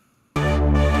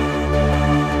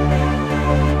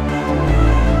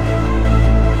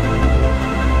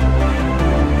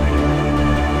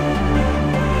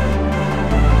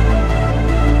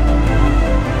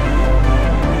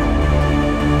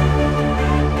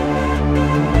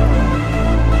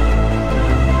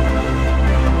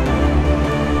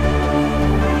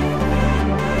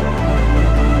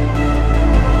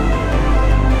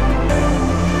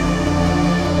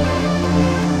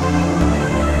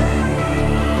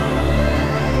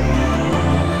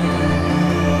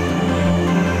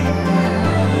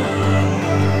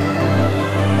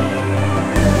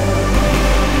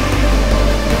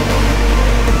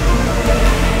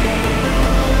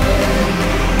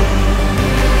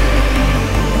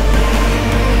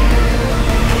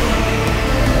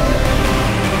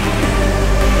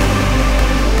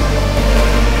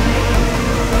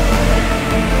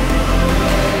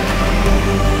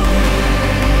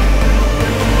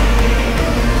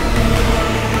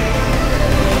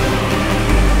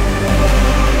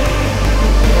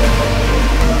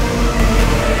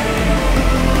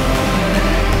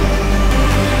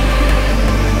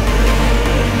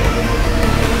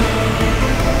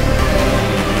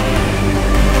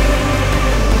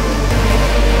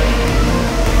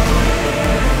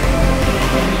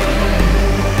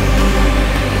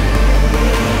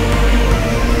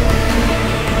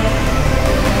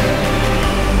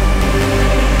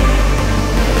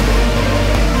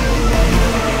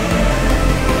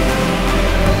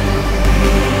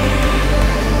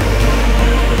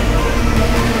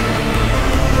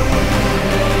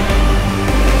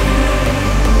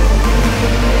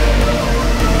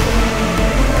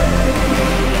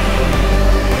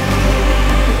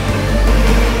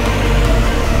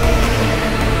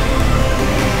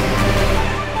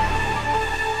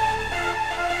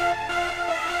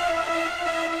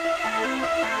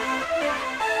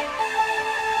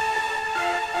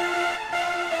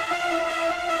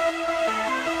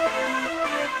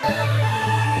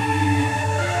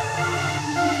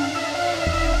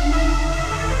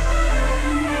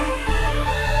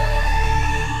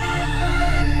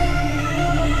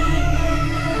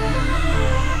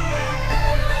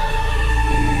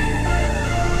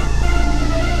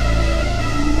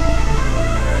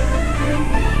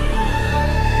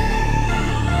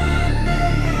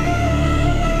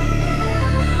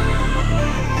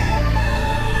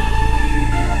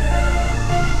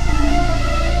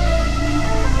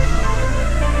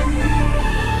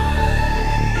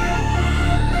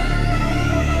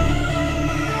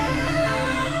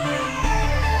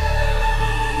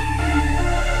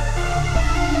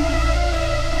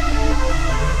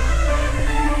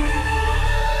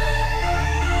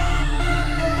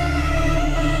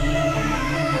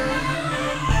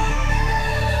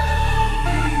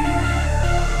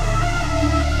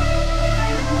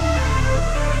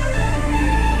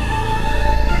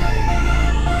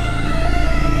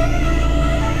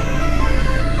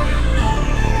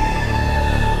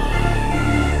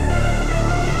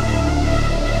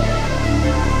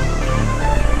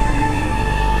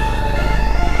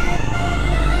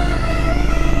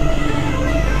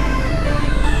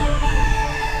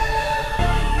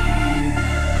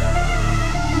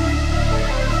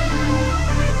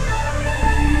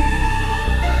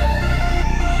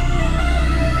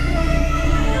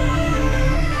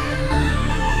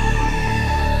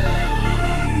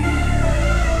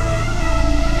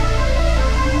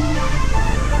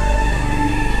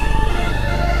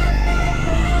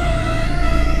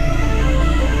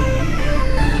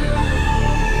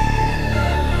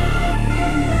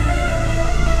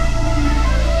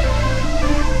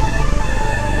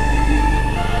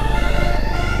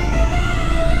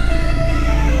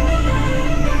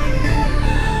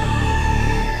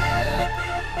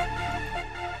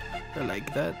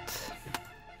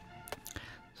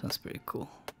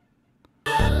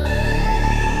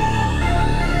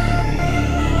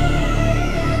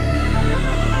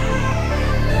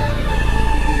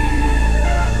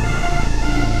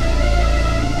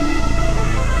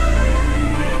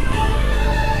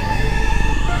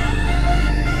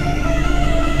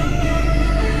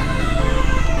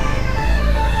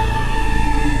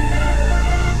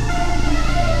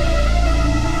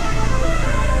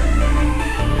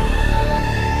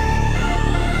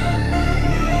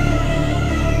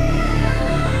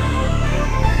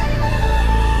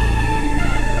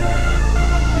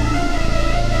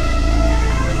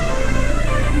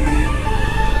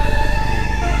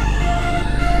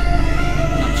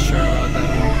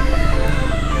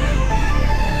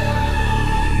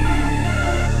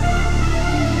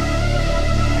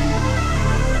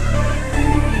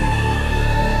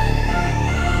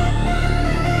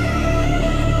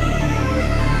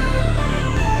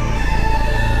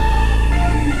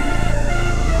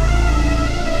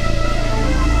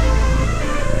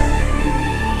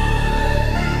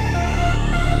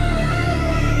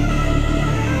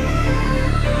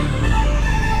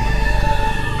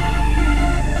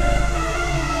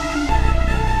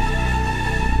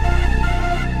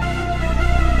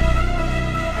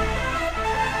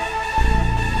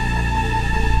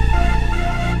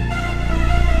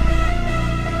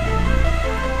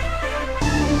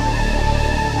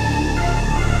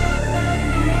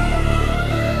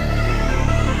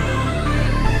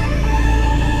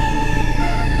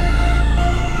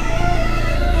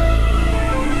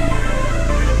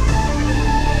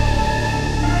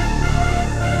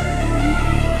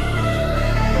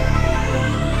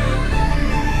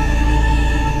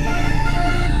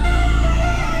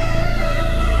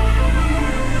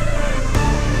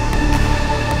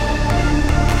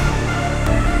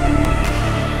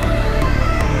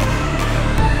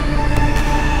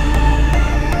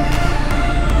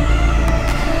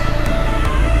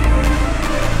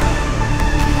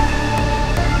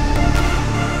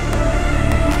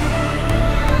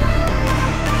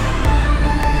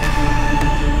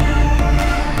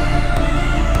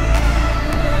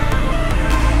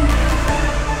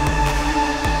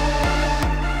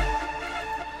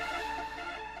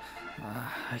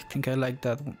 think I like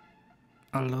that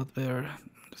a lot better.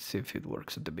 Let's see if it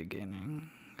works at the beginning.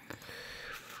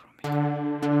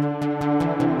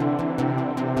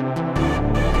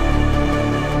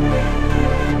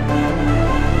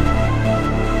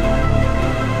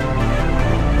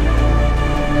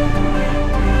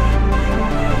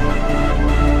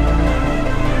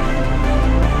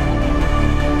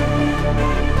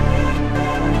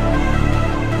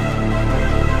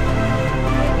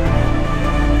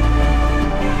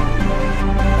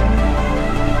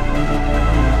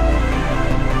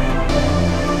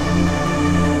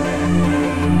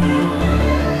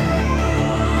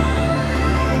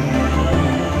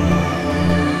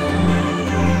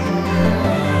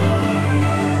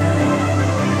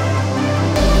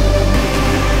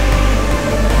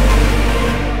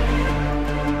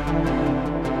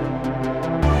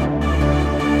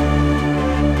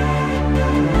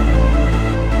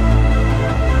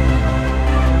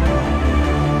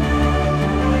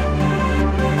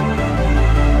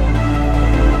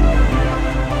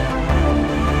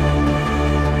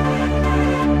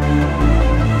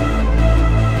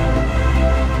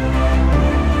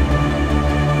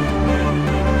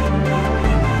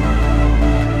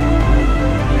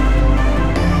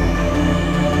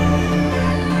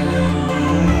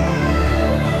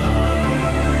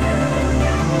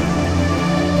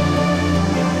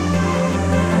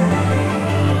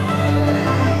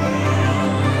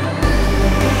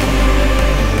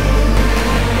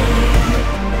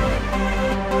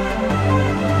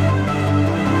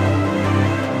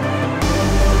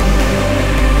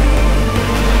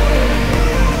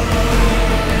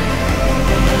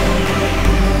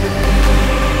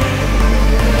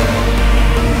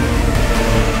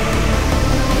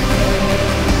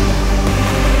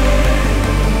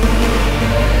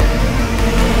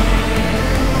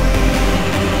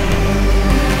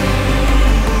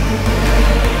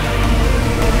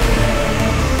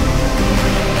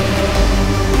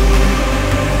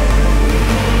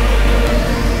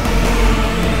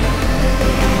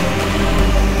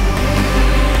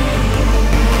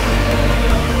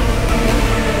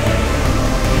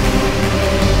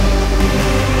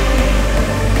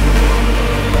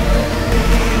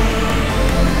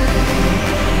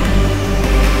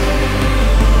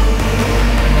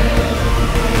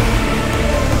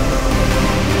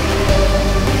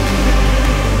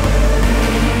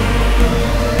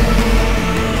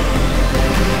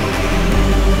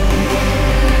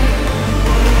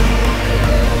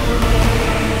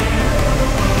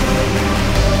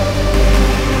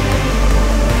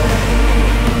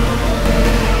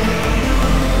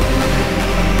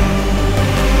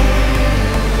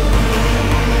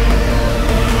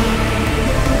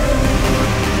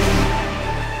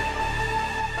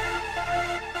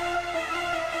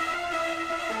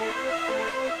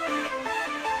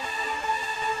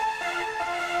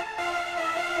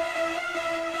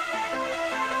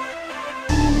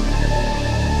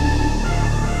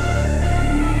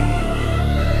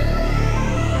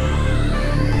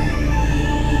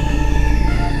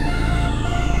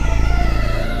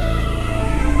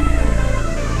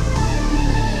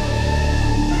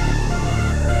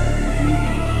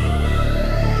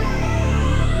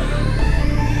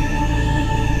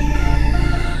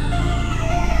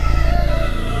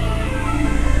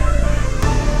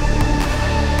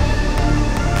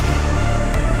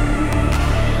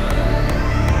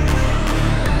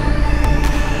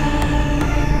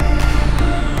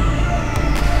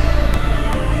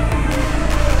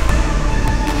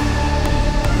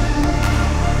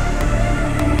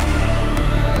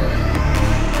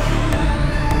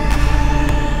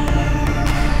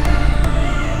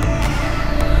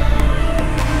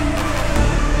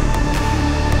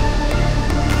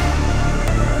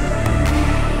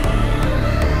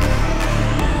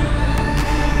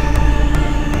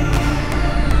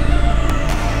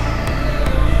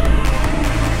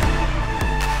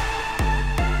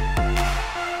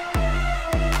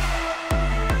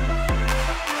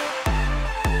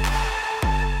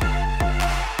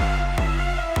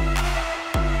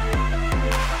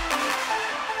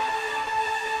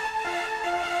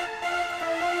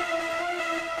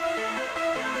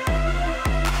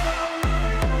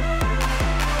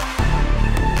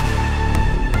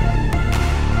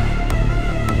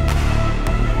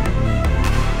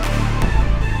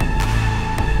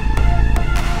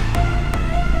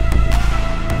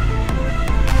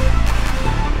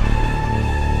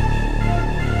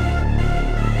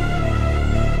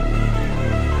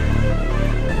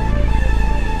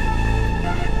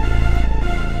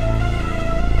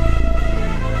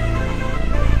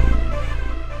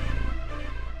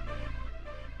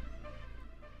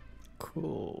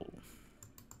 Cool.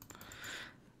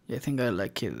 I think I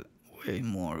like it way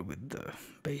more with the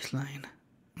bass line.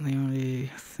 The only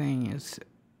thing is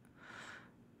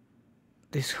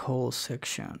this whole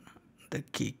section, the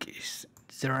kick is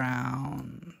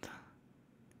around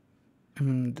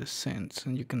the synths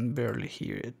and you can barely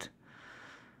hear it.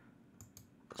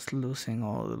 It's losing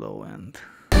all the low end.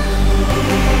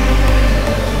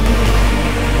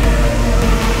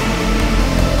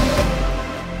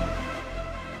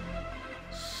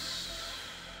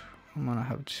 I'm gonna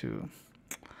have to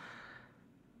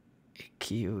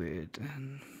EQ it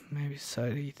and maybe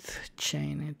side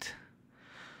chain it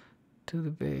to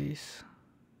the bass.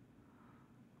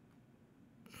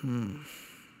 Now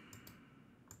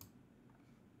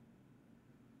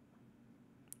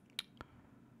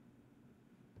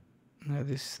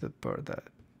this is the part that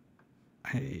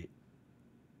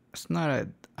it's not that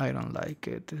I don't like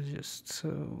it, it's just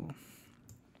so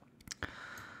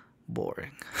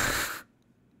boring.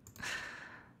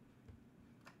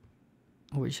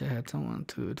 I wish I had someone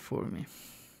to do it for me.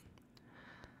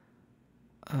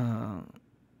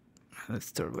 Let's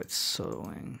start with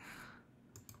soloing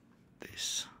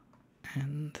this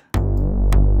and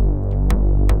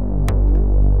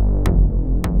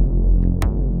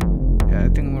yeah, I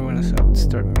think we're gonna have to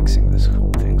start mixing this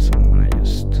whole thing, so I'm gonna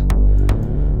just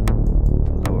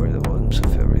lower the volumes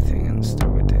of everything and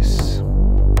start with this.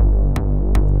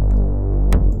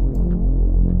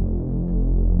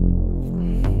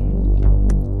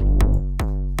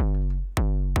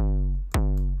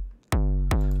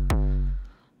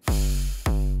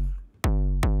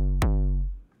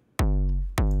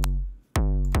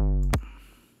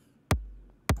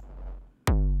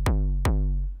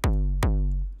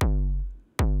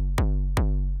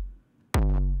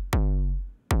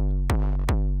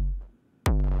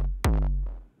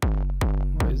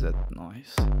 That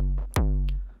noise.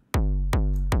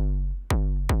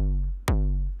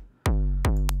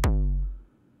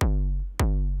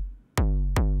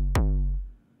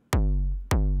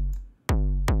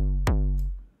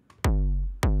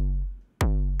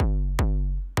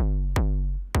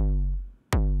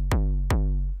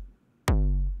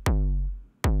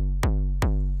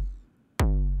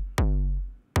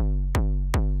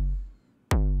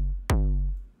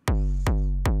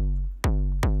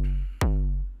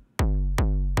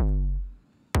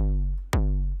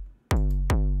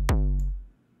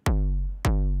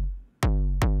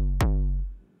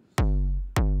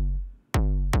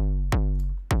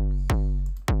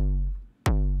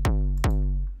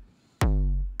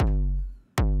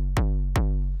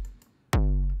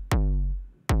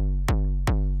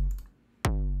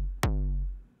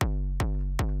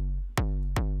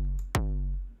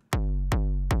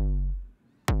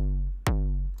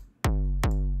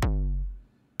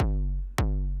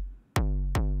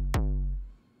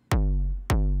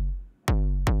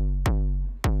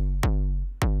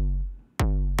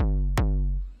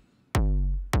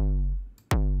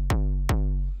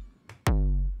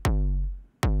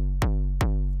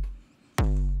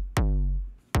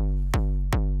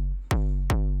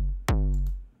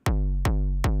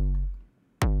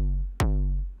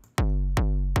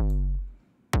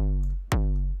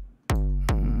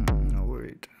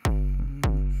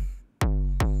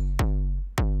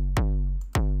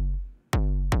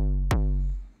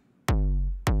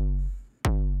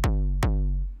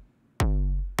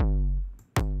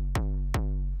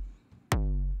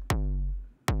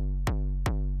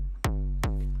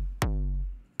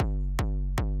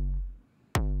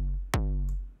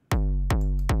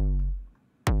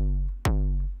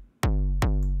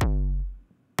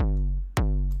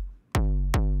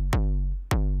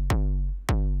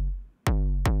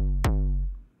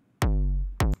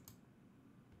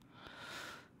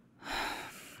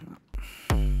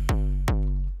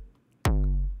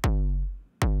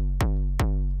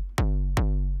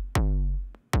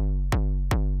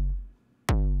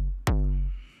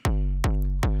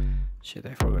 Shit,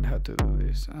 I forgot how to do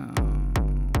this. I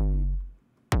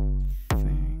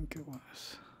think it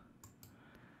was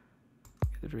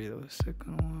get rid of the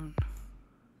second one.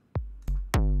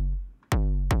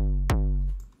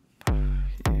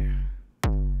 Here.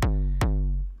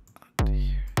 Up to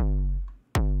here.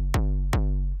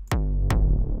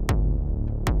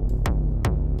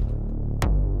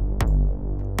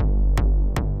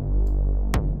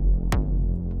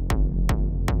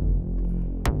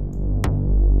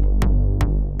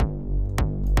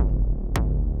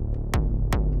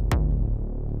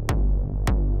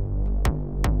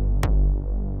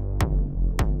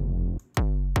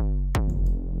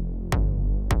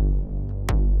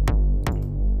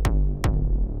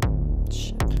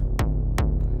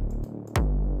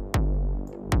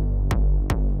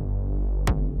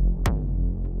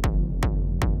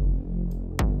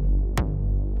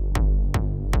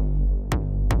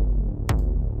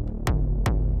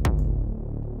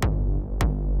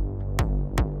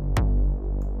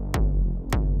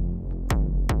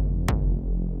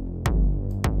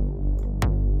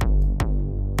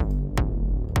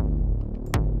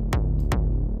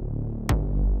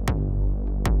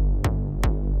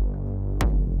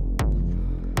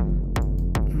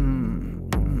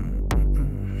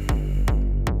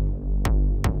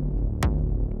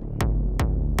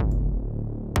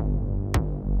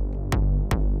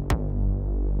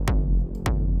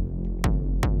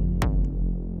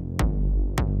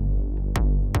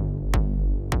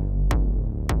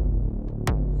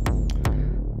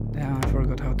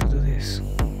 this.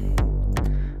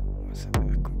 What's the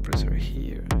compressor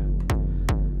here?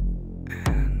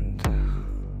 And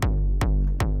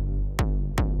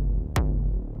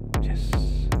just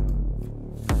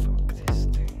fuck this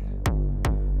thing.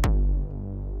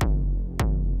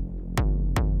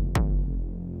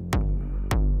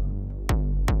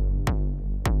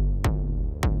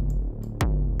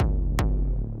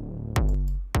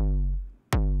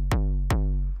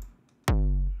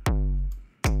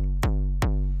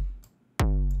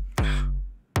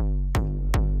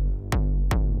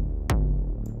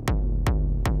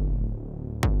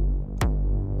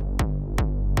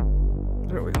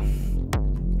 There we go.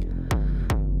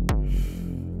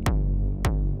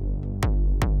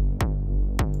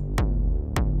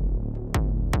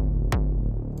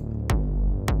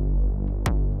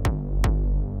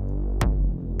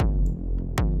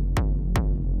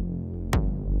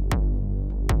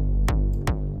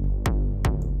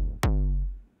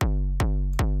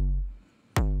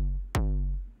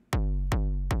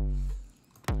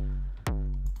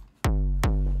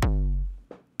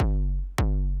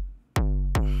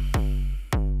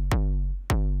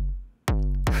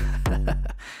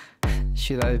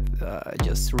 Should I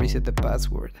just reset the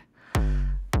password?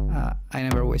 I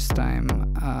never waste time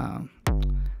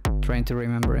trying to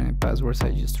remember any passwords.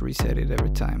 I just reset it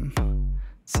every time.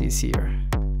 It's easier.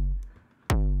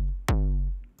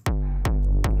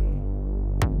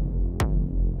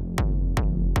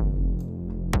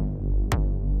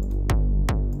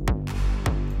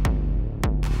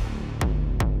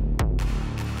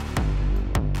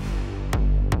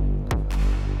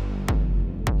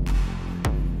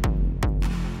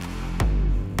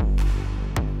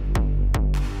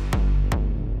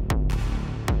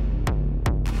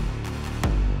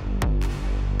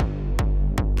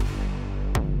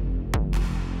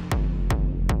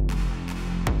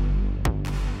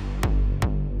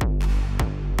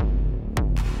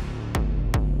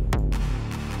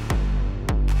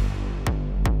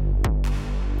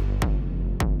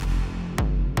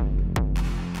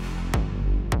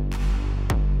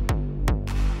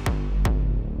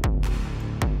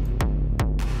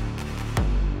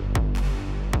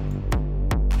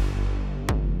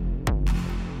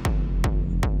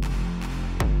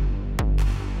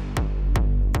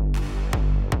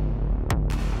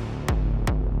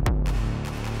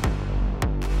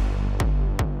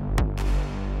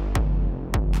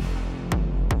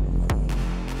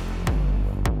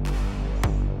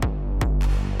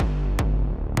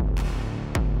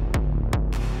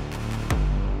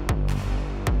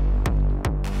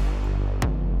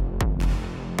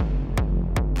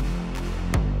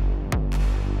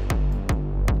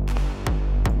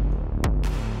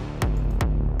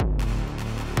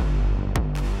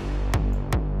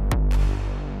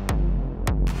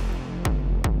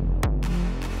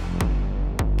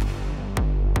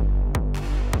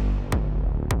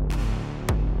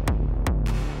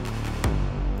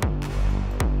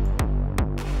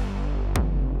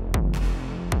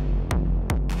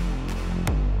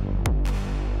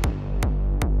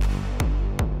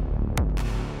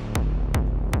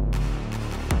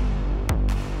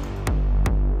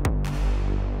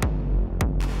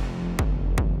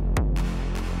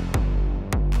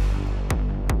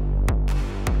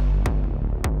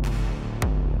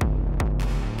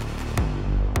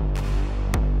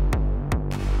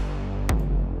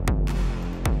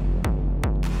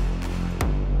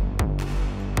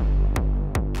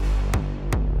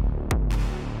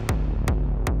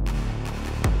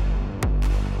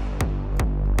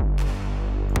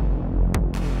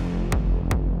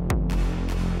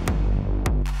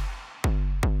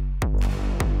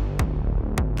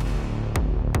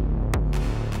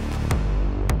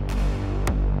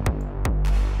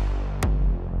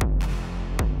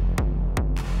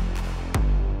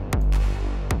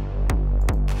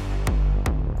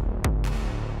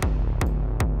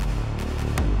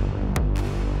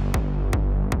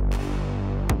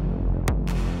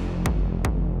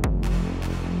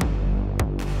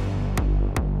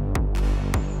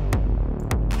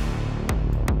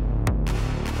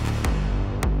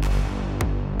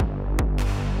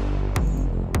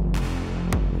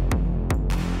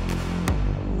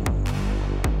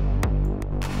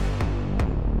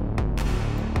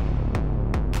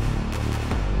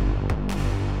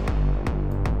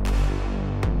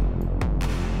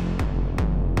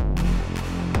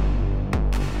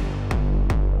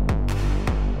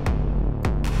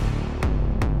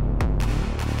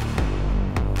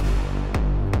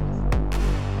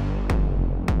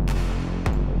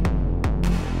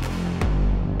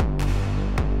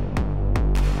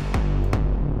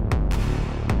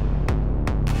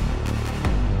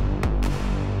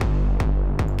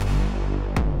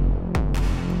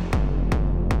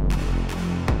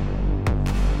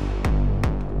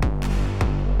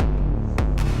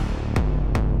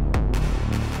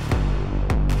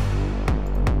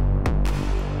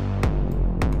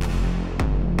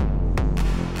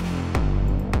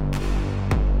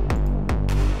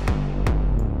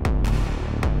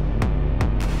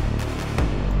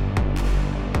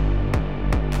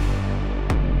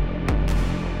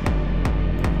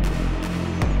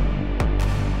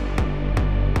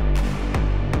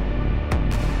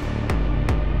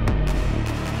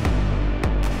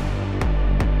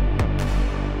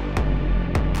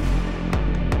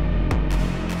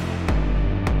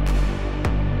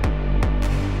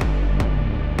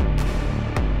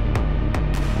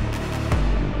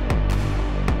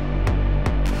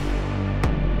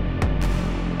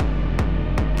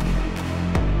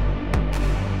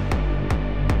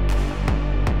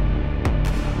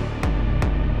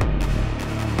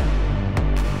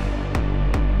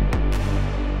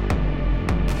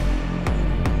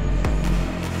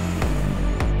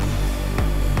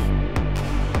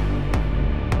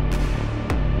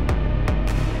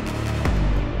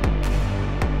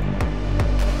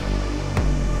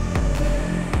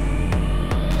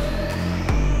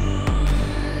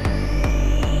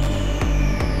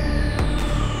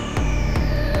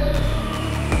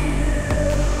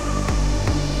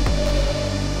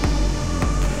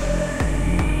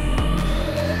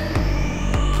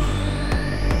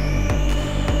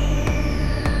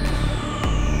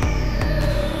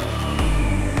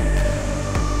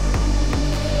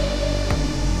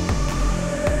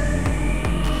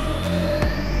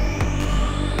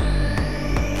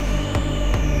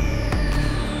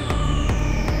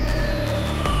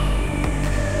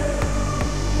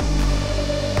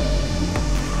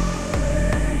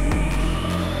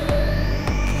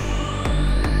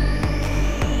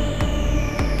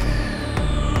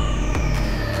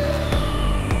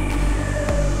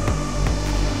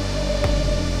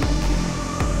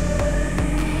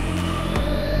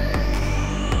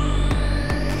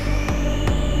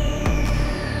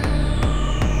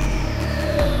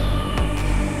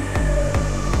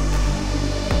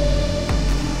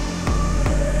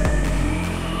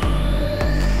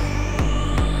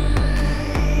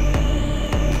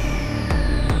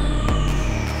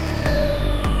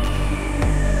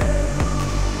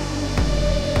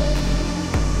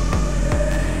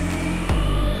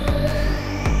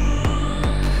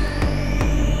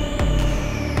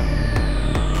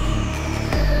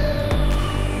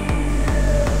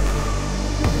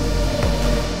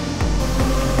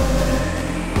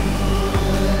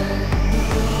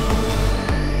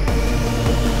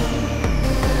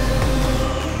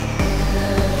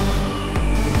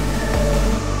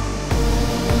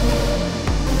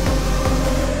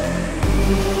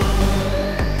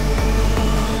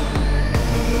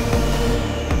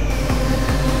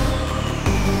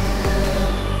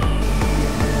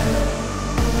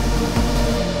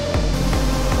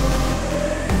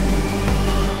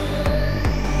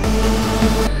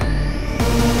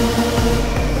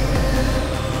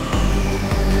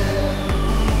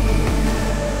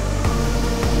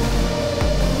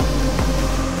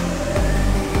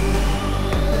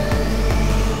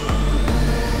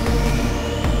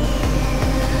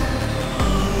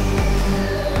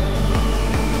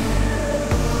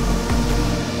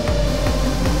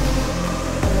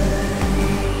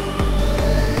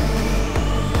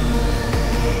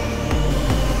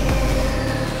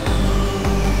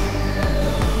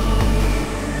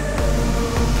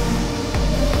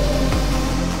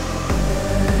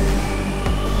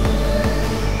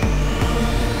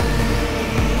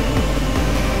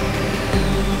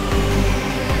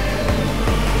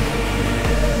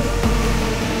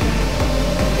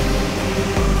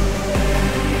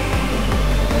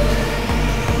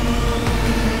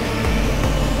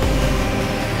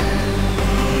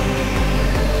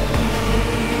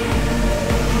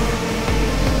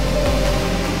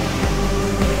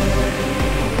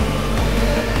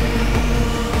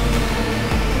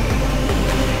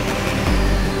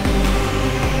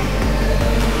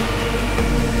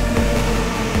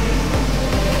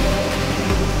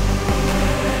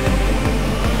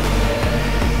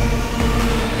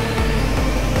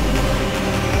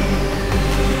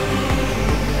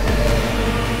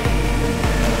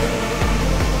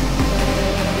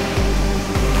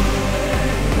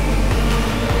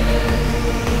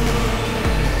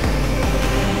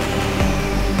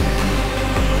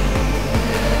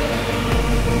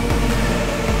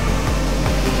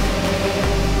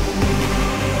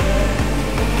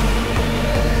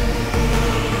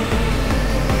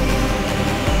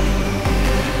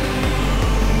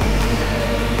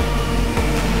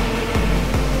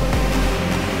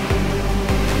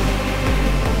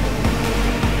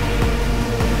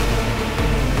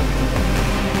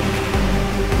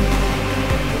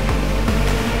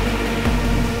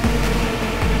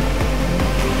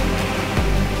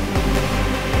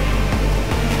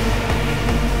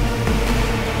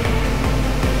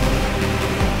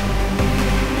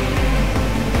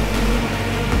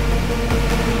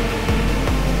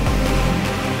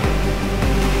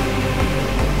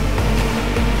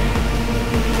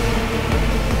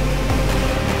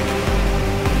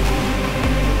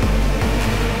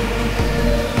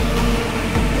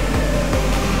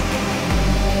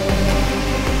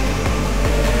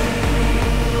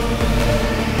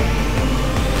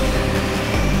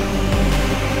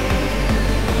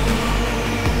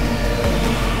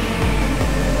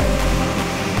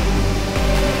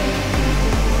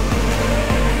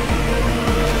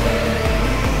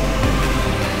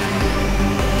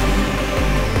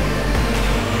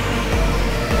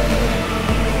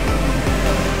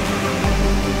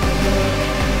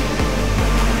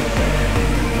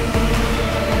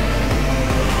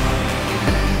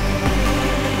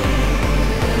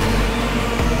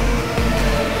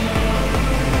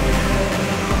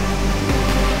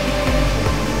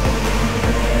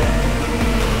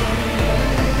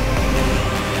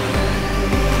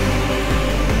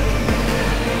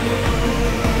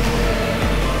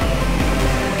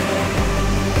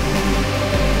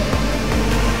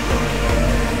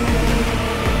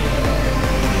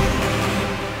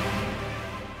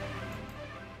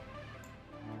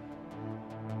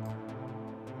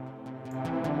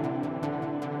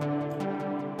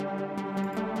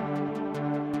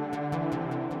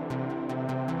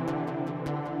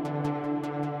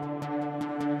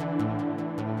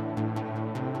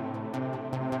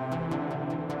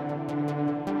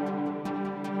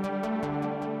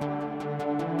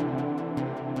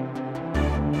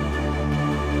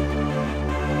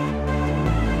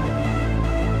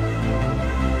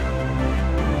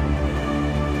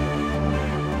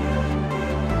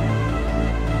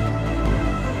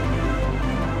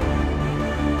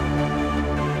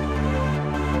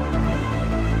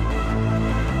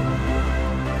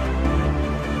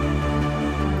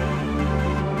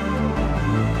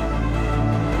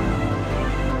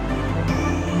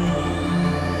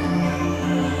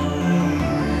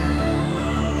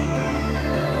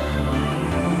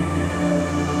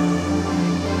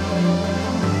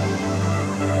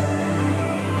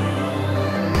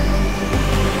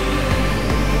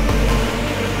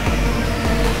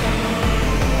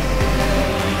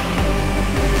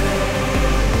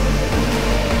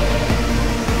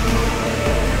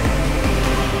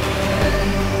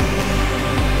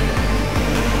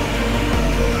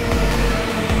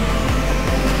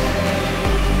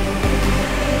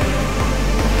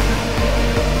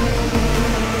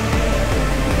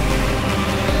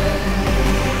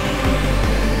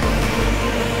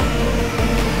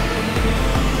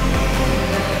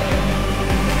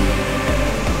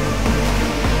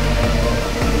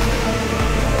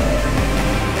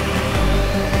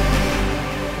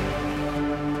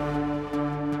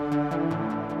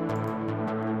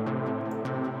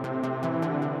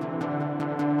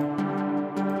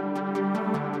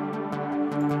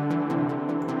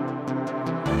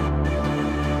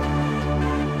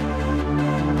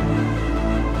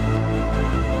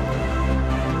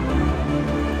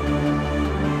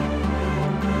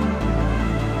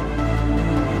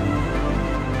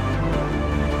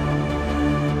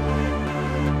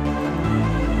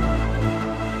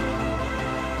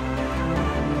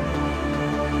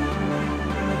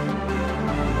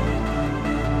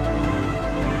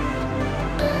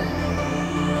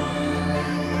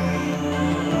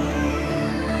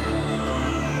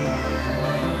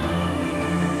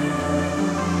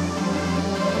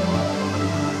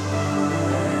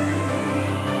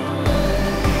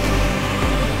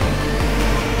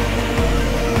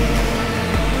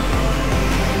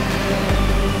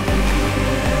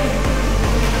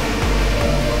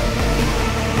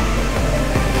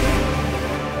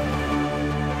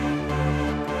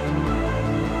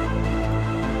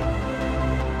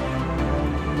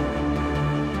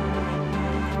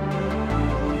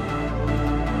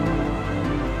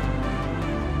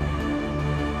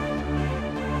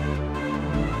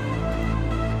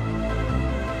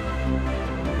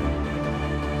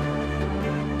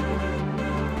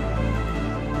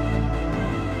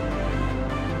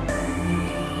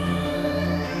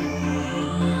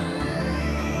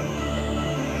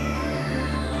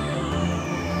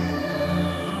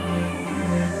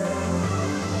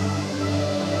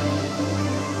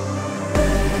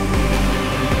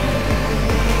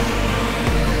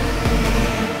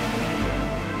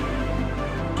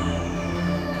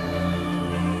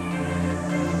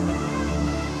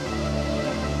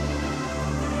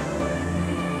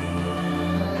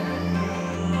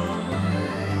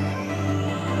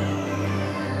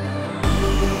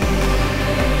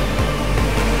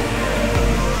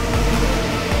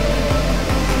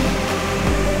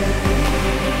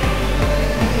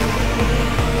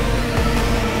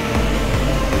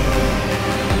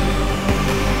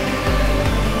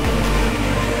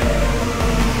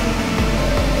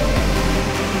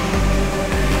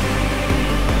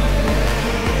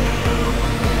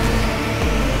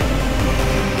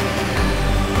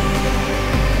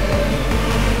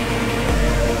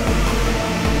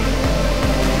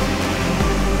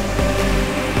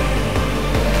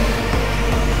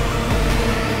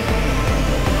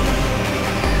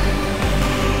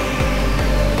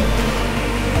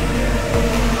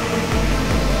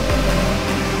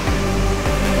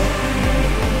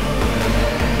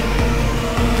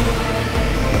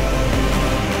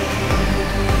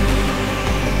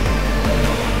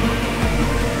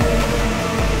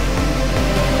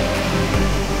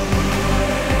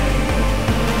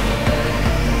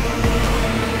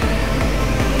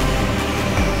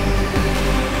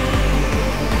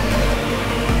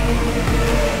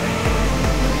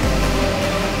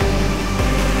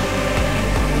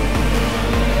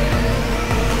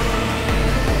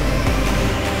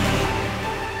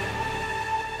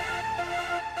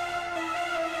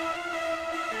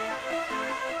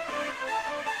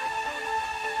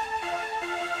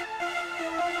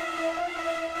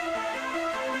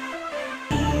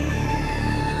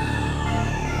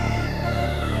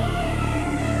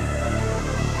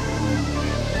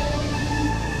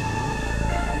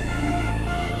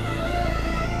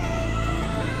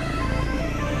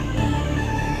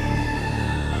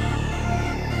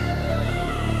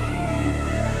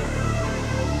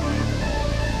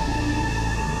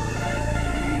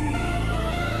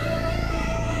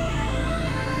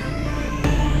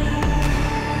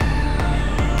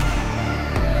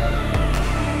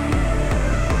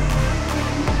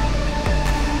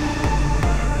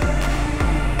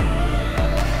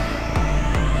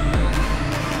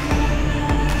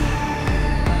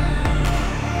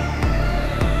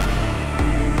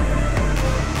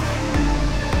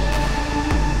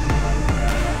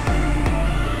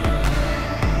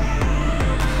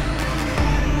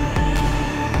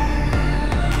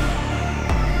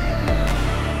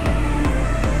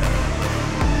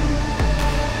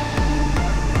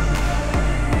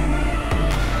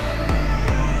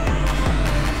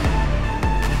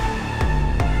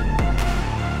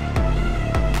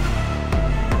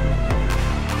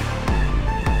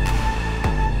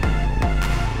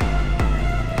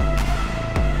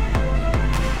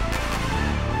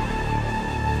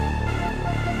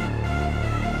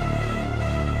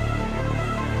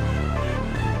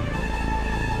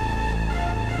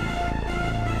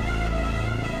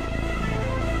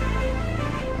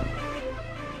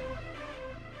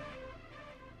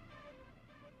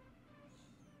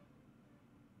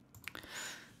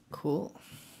 cool.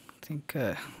 I think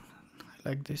I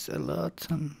like this a lot.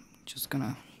 I'm just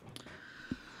gonna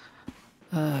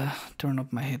turn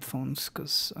up my headphones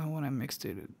because when I mixed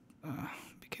it, it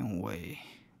became way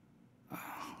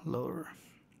lower.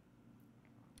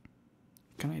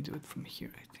 Can I do it from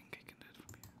here? I think I can do it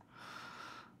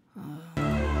from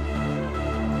here.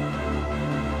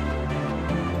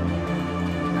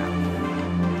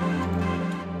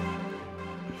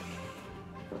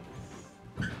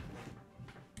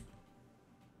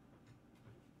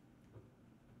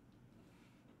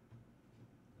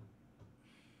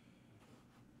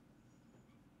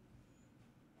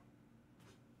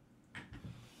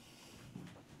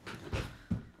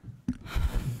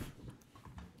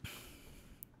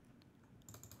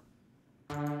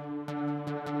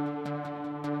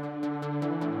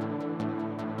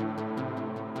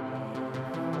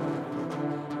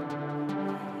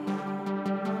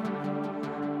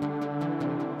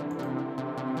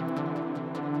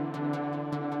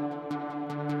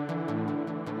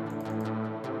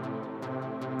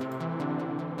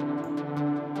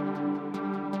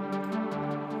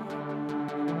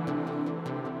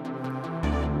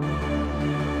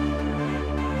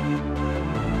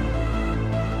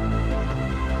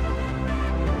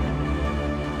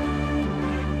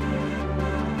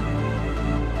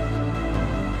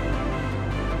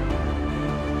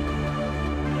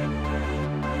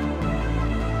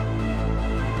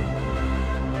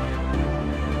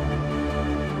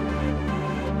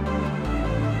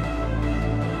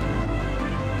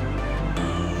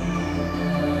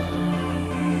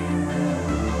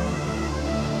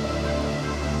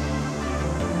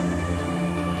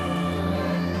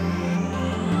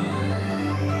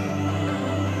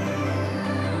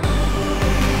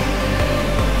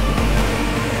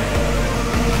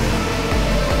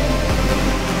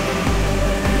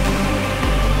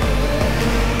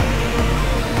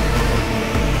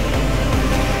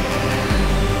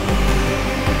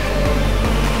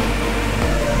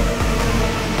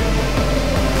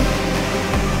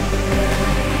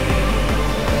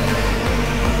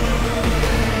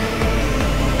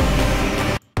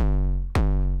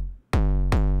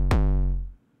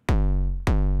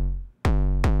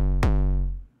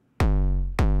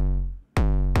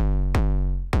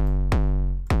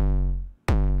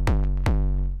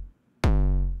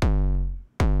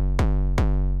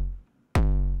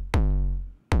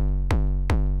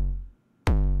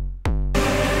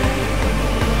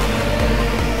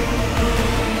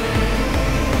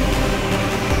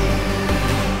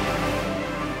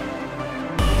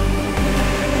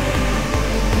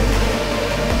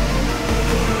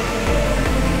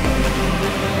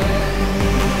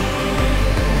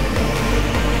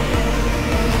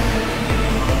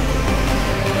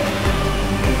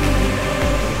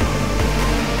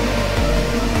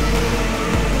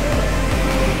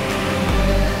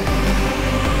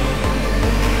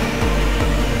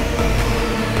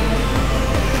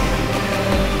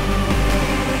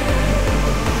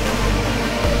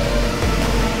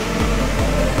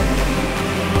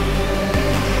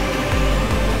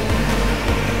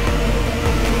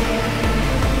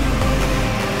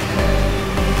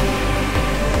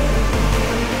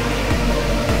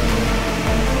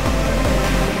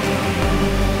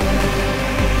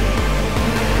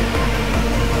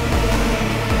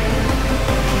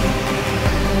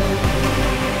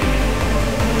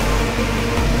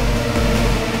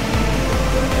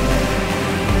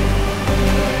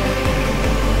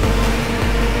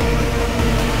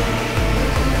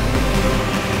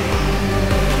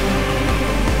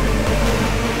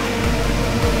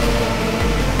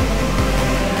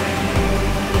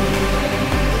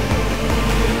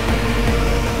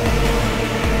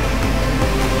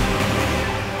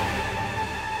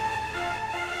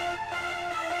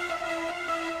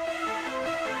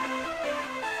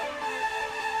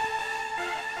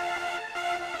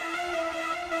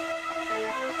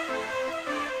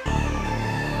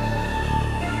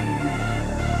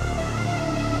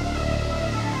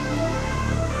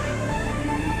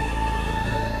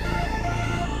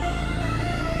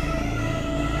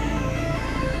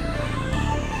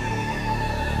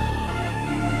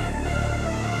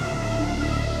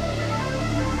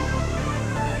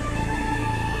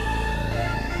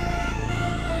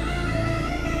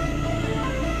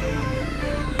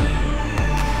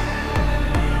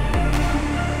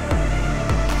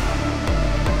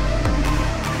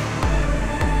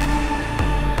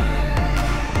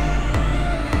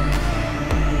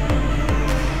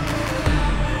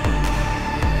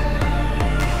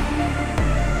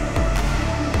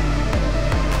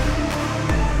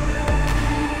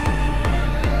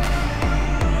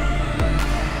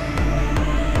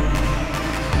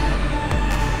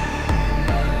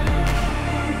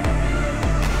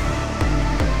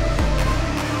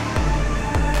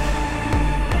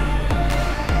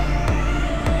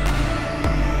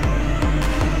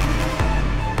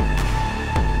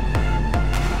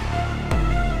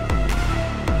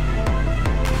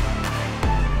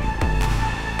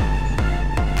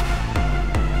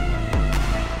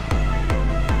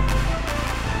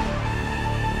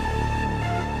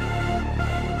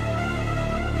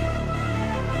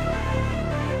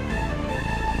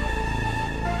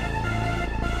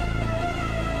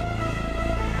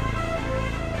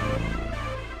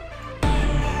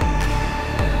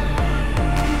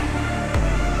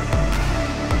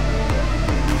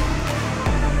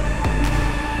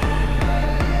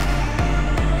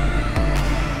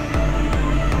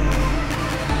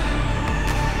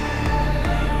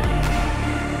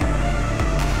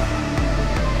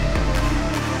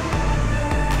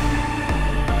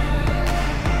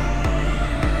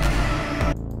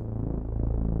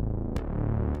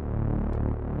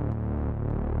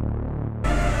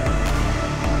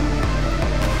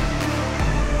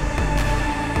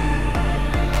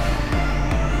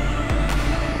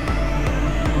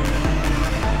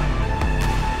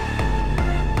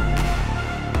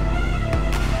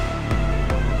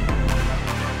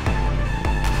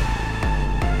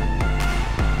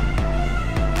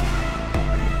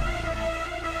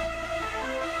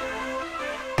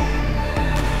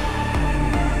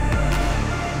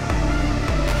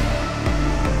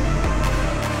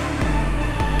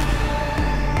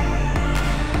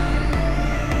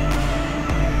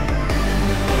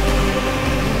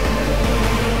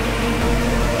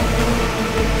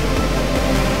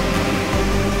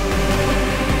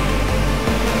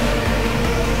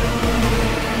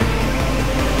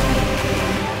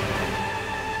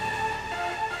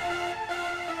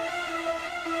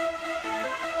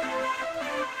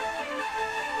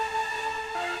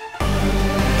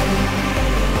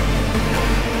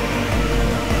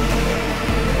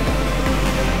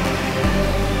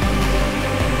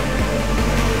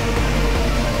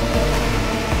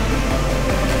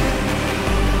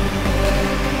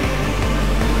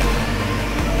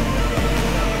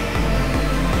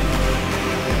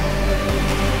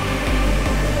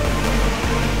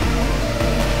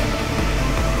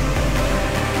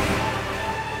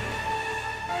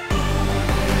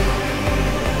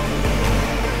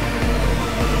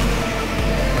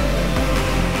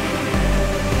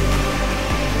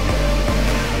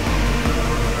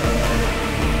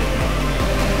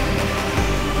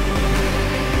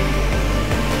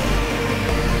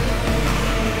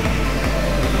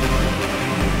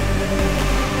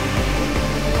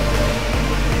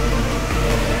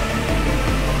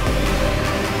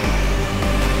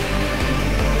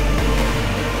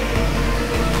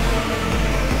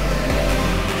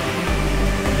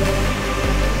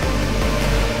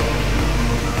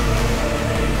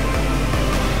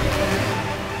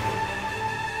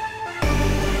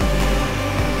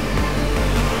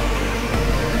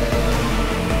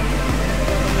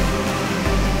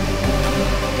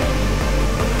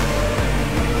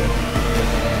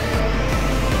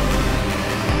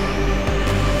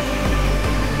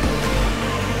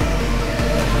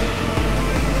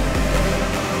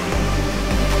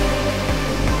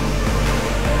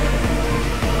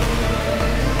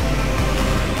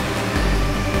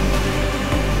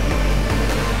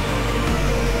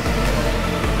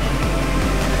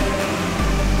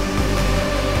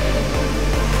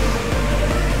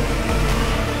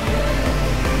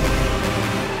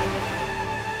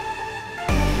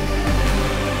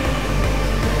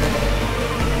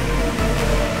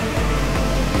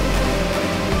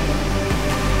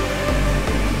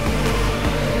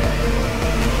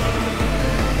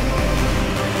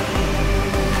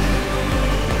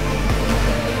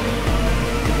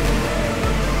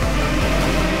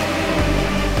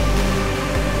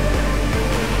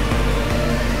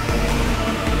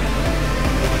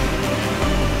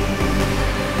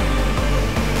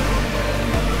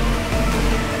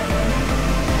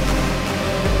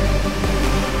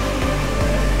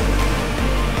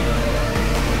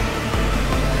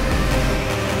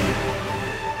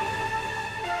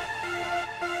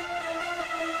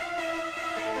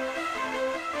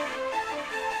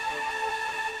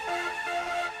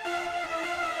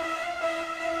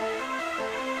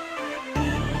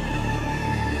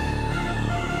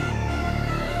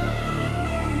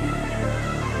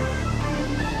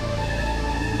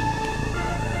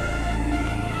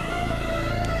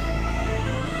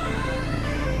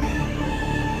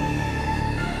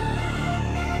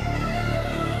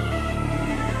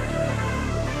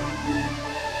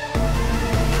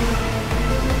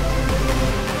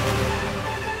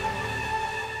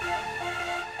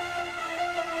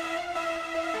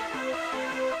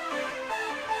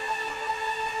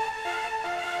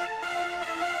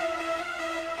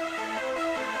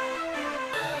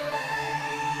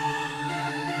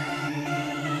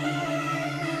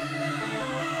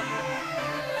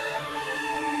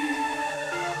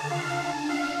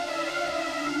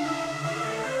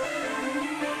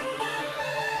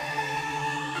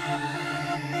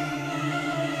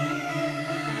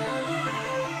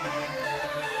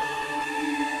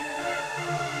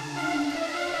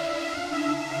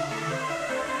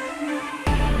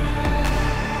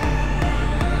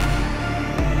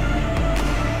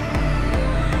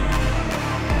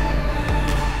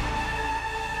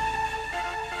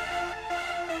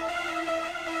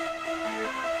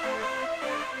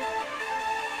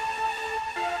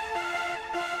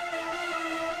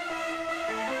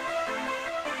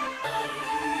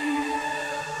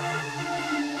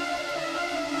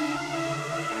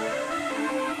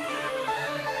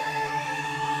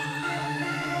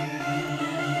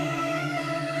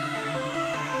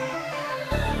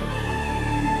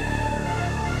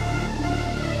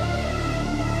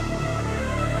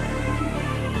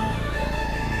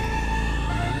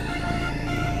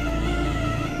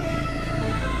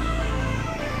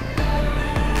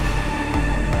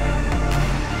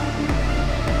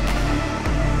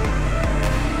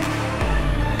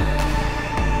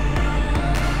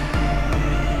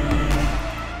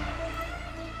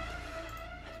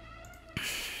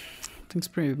 Things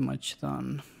pretty much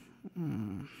done.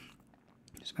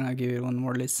 Just gonna give it one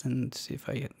more listen to see if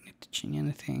I need to change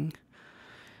anything.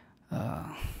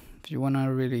 If you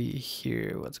wanna really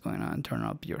hear what's going on, turn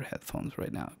up your headphones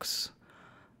right now, because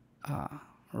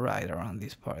right around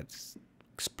these parts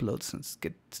explodes and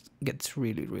gets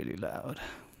really, really loud.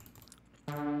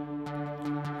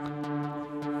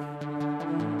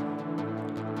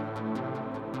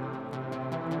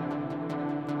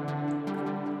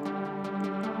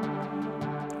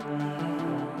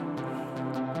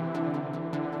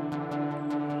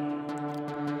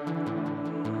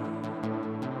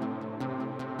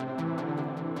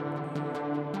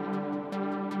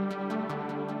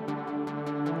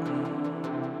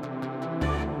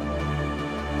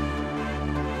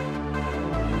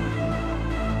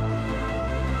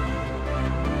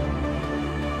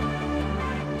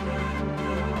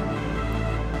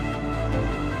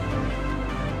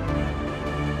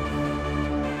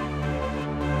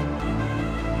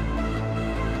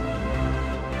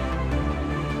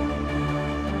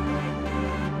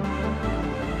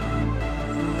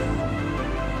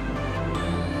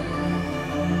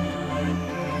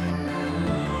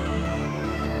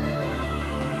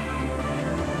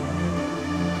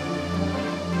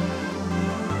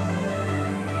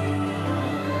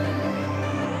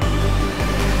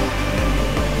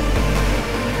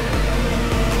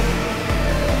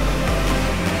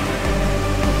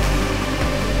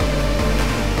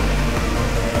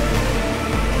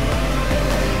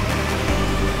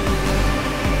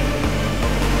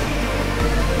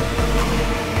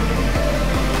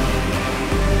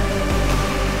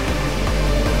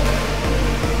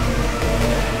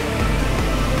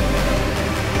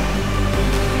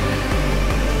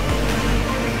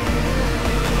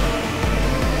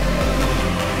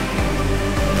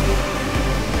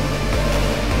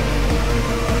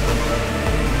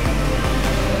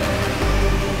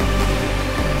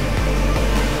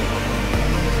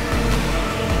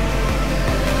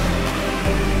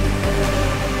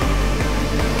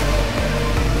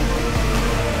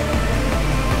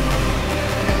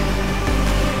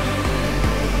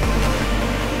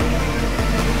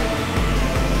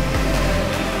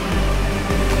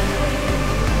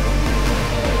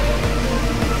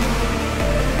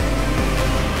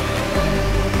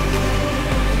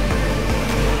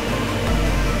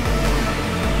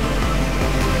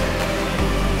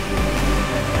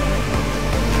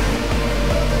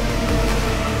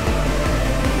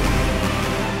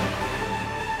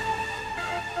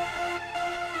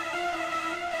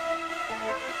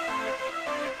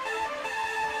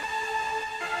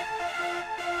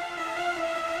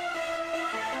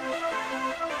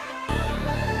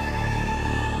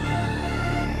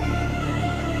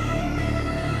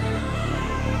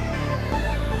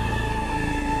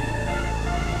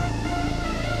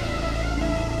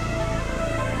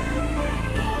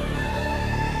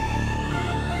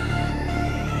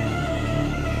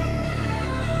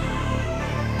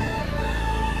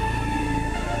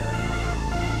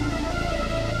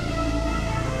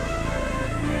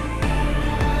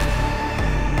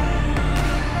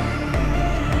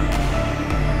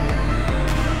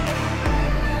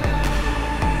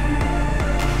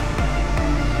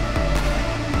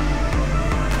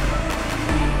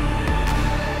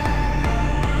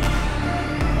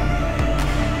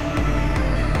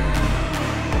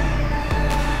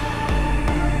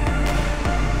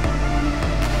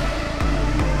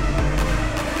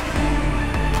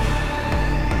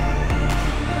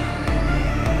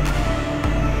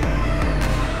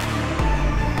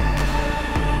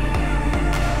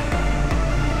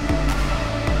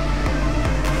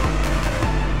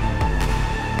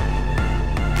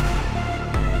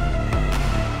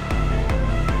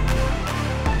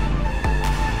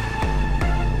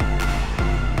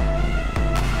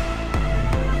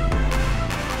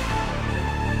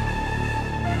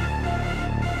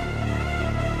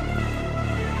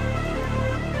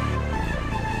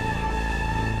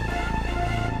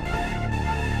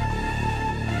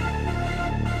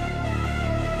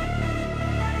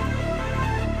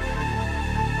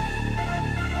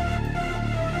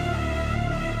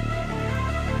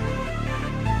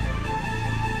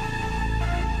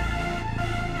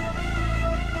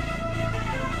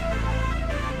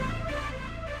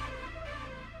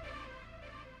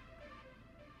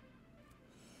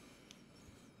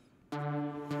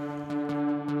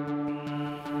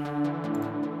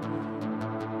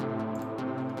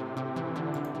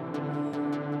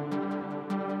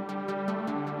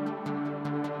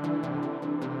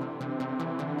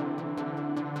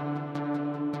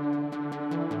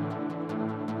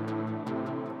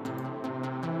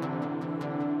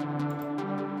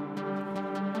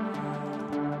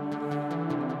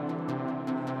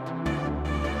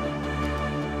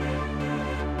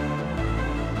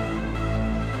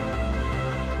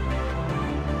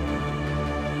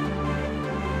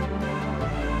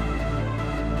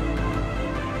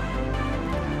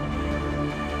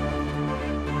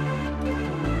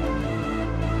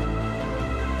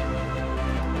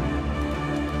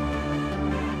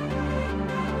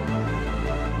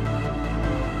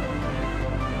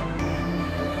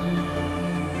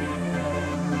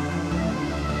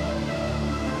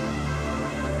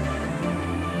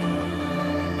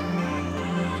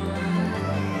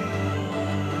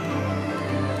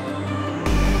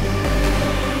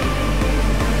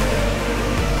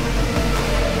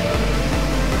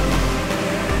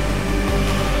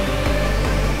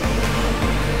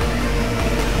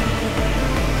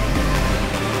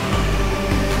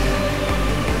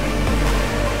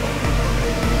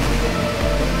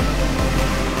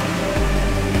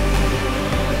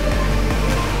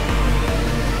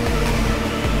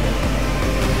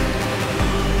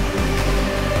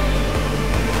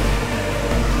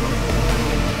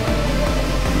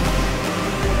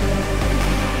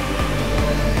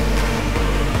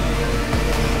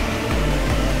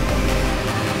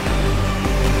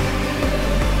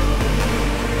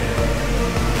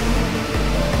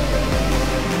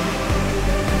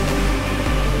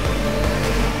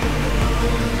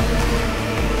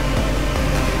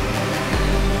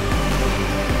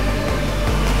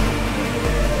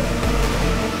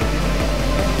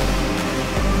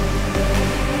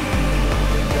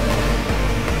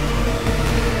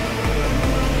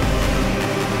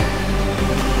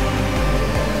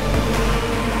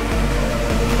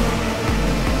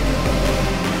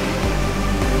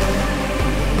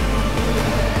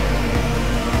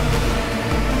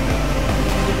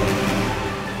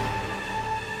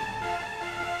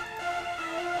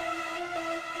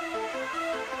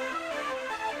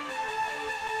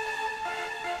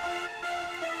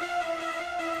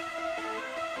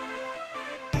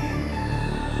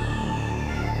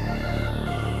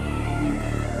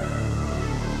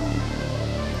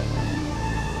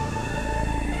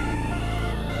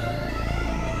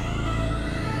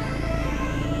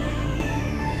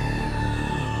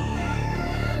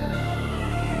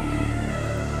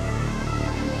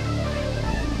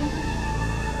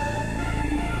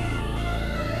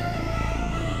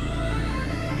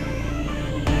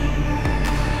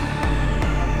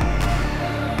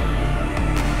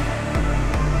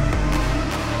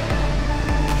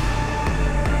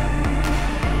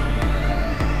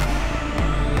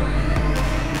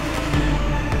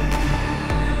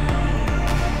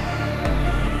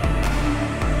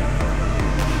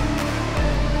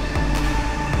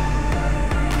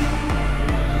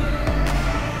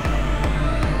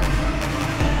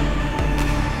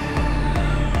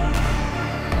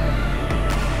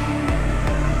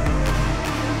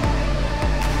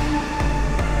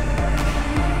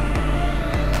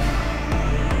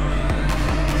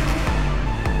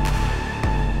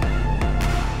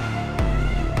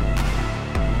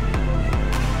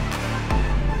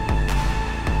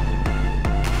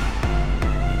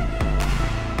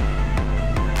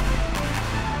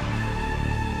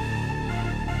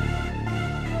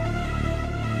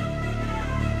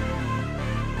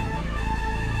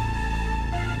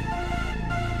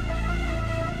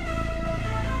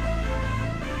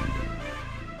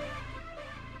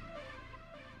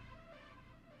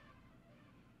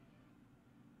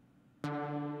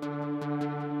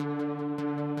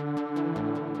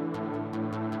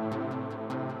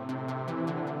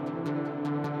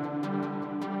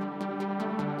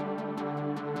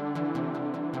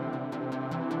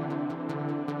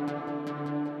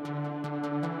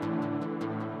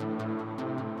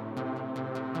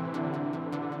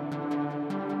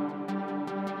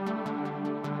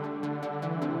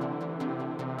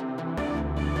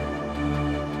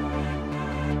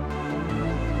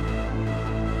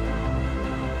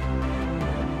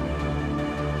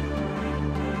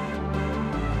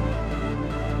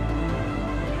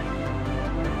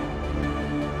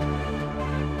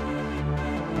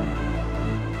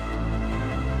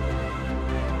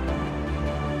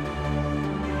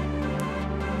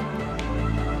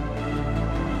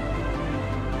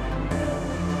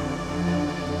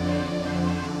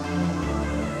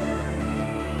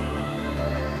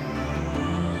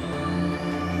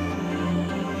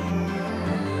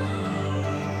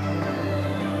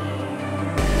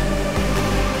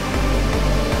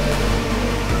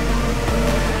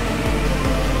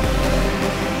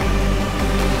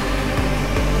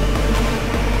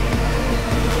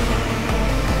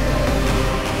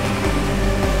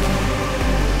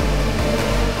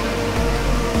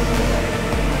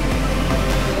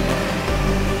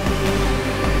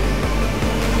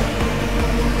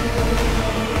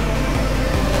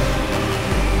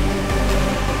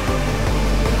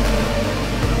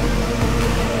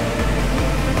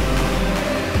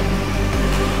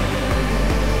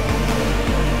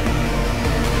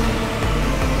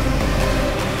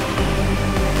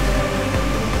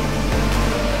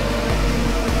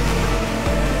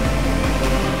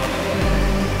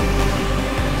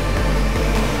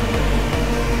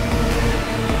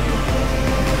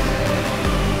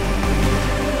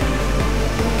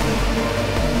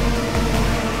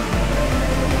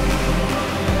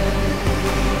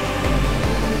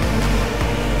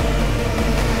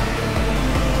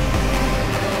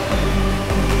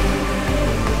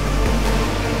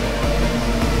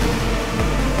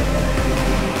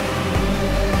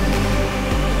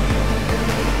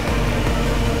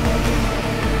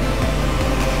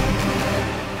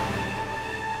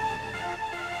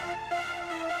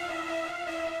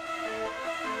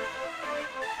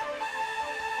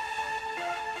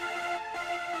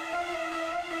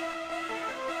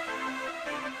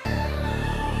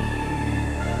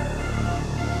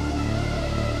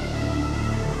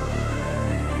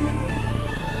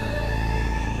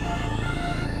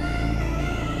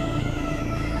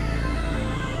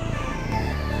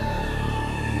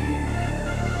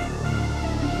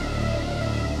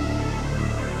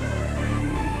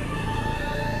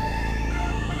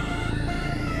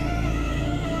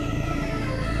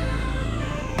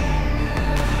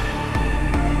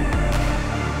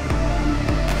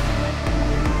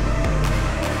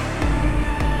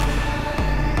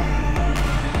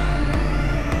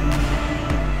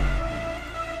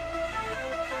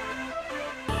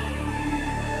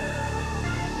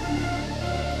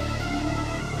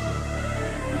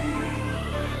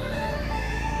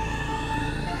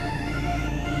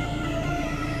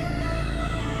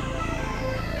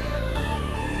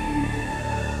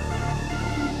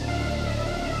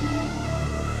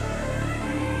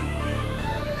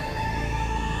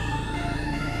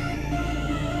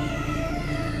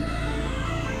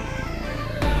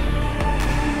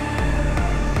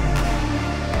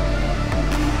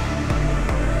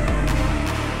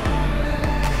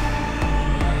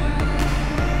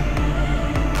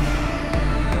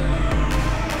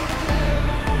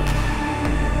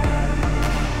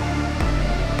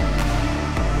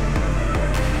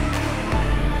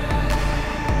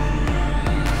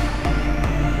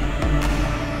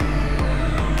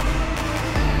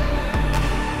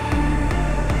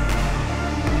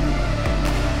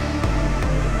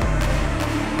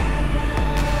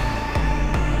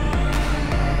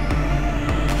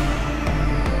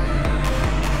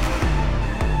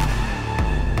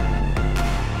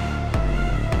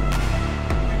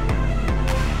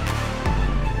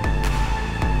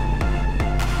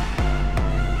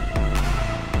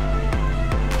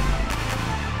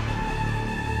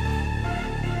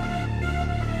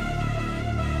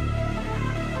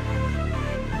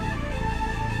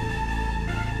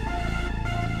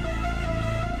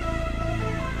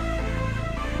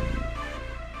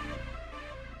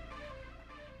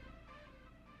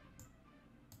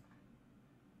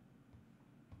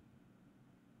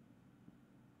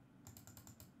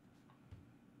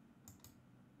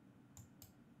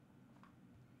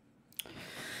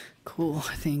 Cool,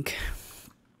 I think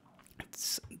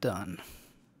it's done.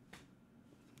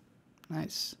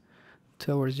 Nice.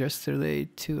 2 hours yesterday,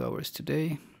 2 hours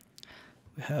today.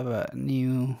 We have a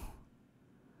new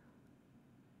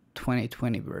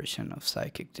 2020 version of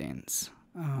Psychic Teens.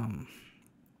 So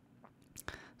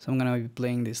I'm gonna be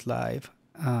playing this live.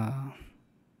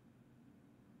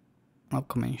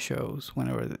 Upcoming shows,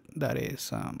 whenever that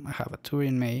is. I have a tour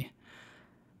in May.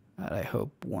 I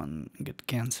hope won't get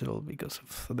cancelled because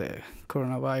of the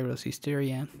coronavirus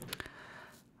hysteria.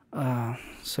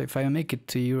 So if I make it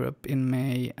to Europe in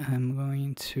May, I'm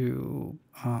going to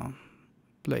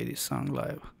play this song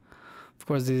live. Of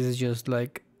course, this is just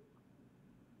like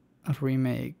a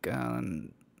remake,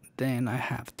 and then I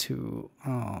have to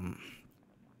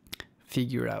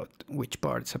figure out which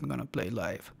parts I'm gonna play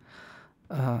live.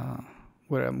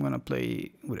 Where I'm gonna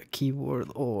play with a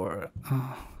keyboard or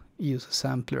use a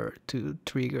sampler to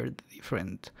trigger the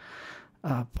different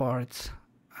parts.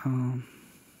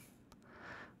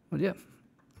 But yeah,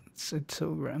 it's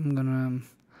over. I'm gonna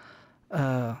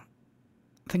I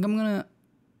think I'm gonna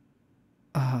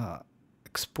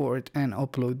export and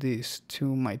upload this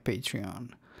to my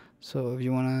Patreon. So if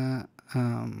you wanna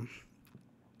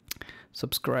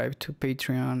subscribe to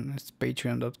Patreon, it's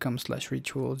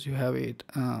patreon.com/ritualz. You have it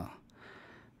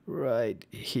right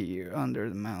here under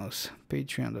the mouse,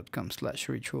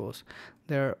 patreon.com/ritualz.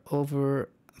 There are over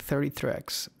 30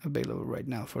 tracks available right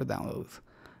now for download.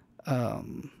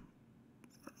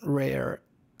 Rare,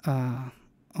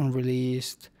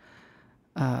 unreleased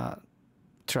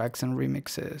tracks and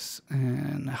remixes,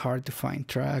 and hard to find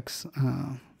tracks.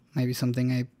 Maybe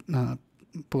something I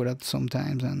put out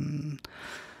sometimes, and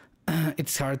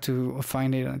it's hard to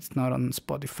find it. It's not on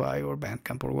Spotify or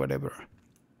Bandcamp or whatever.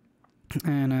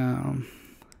 And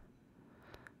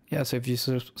yeah, so if you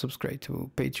subscribe to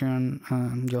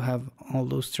Patreon, you'll have all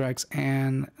those tracks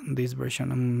and this version.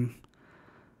 I'm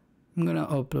gonna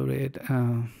upload it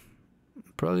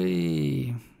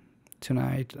probably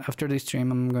tonight. After this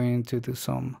stream, I'm going to do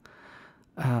some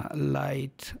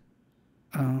light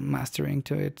mastering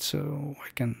to it, so I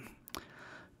can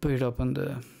put it up on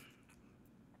the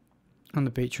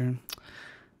Patreon.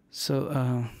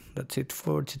 So that's it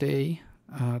for today.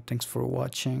 Thanks for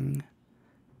watching,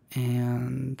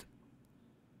 and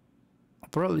I'll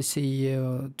probably see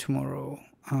you tomorrow.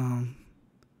 I'm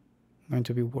going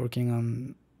to be working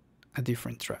on a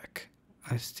different track.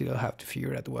 I still have to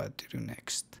figure out what to do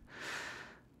next.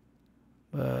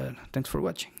 But thanks for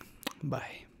watching.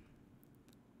 Bye.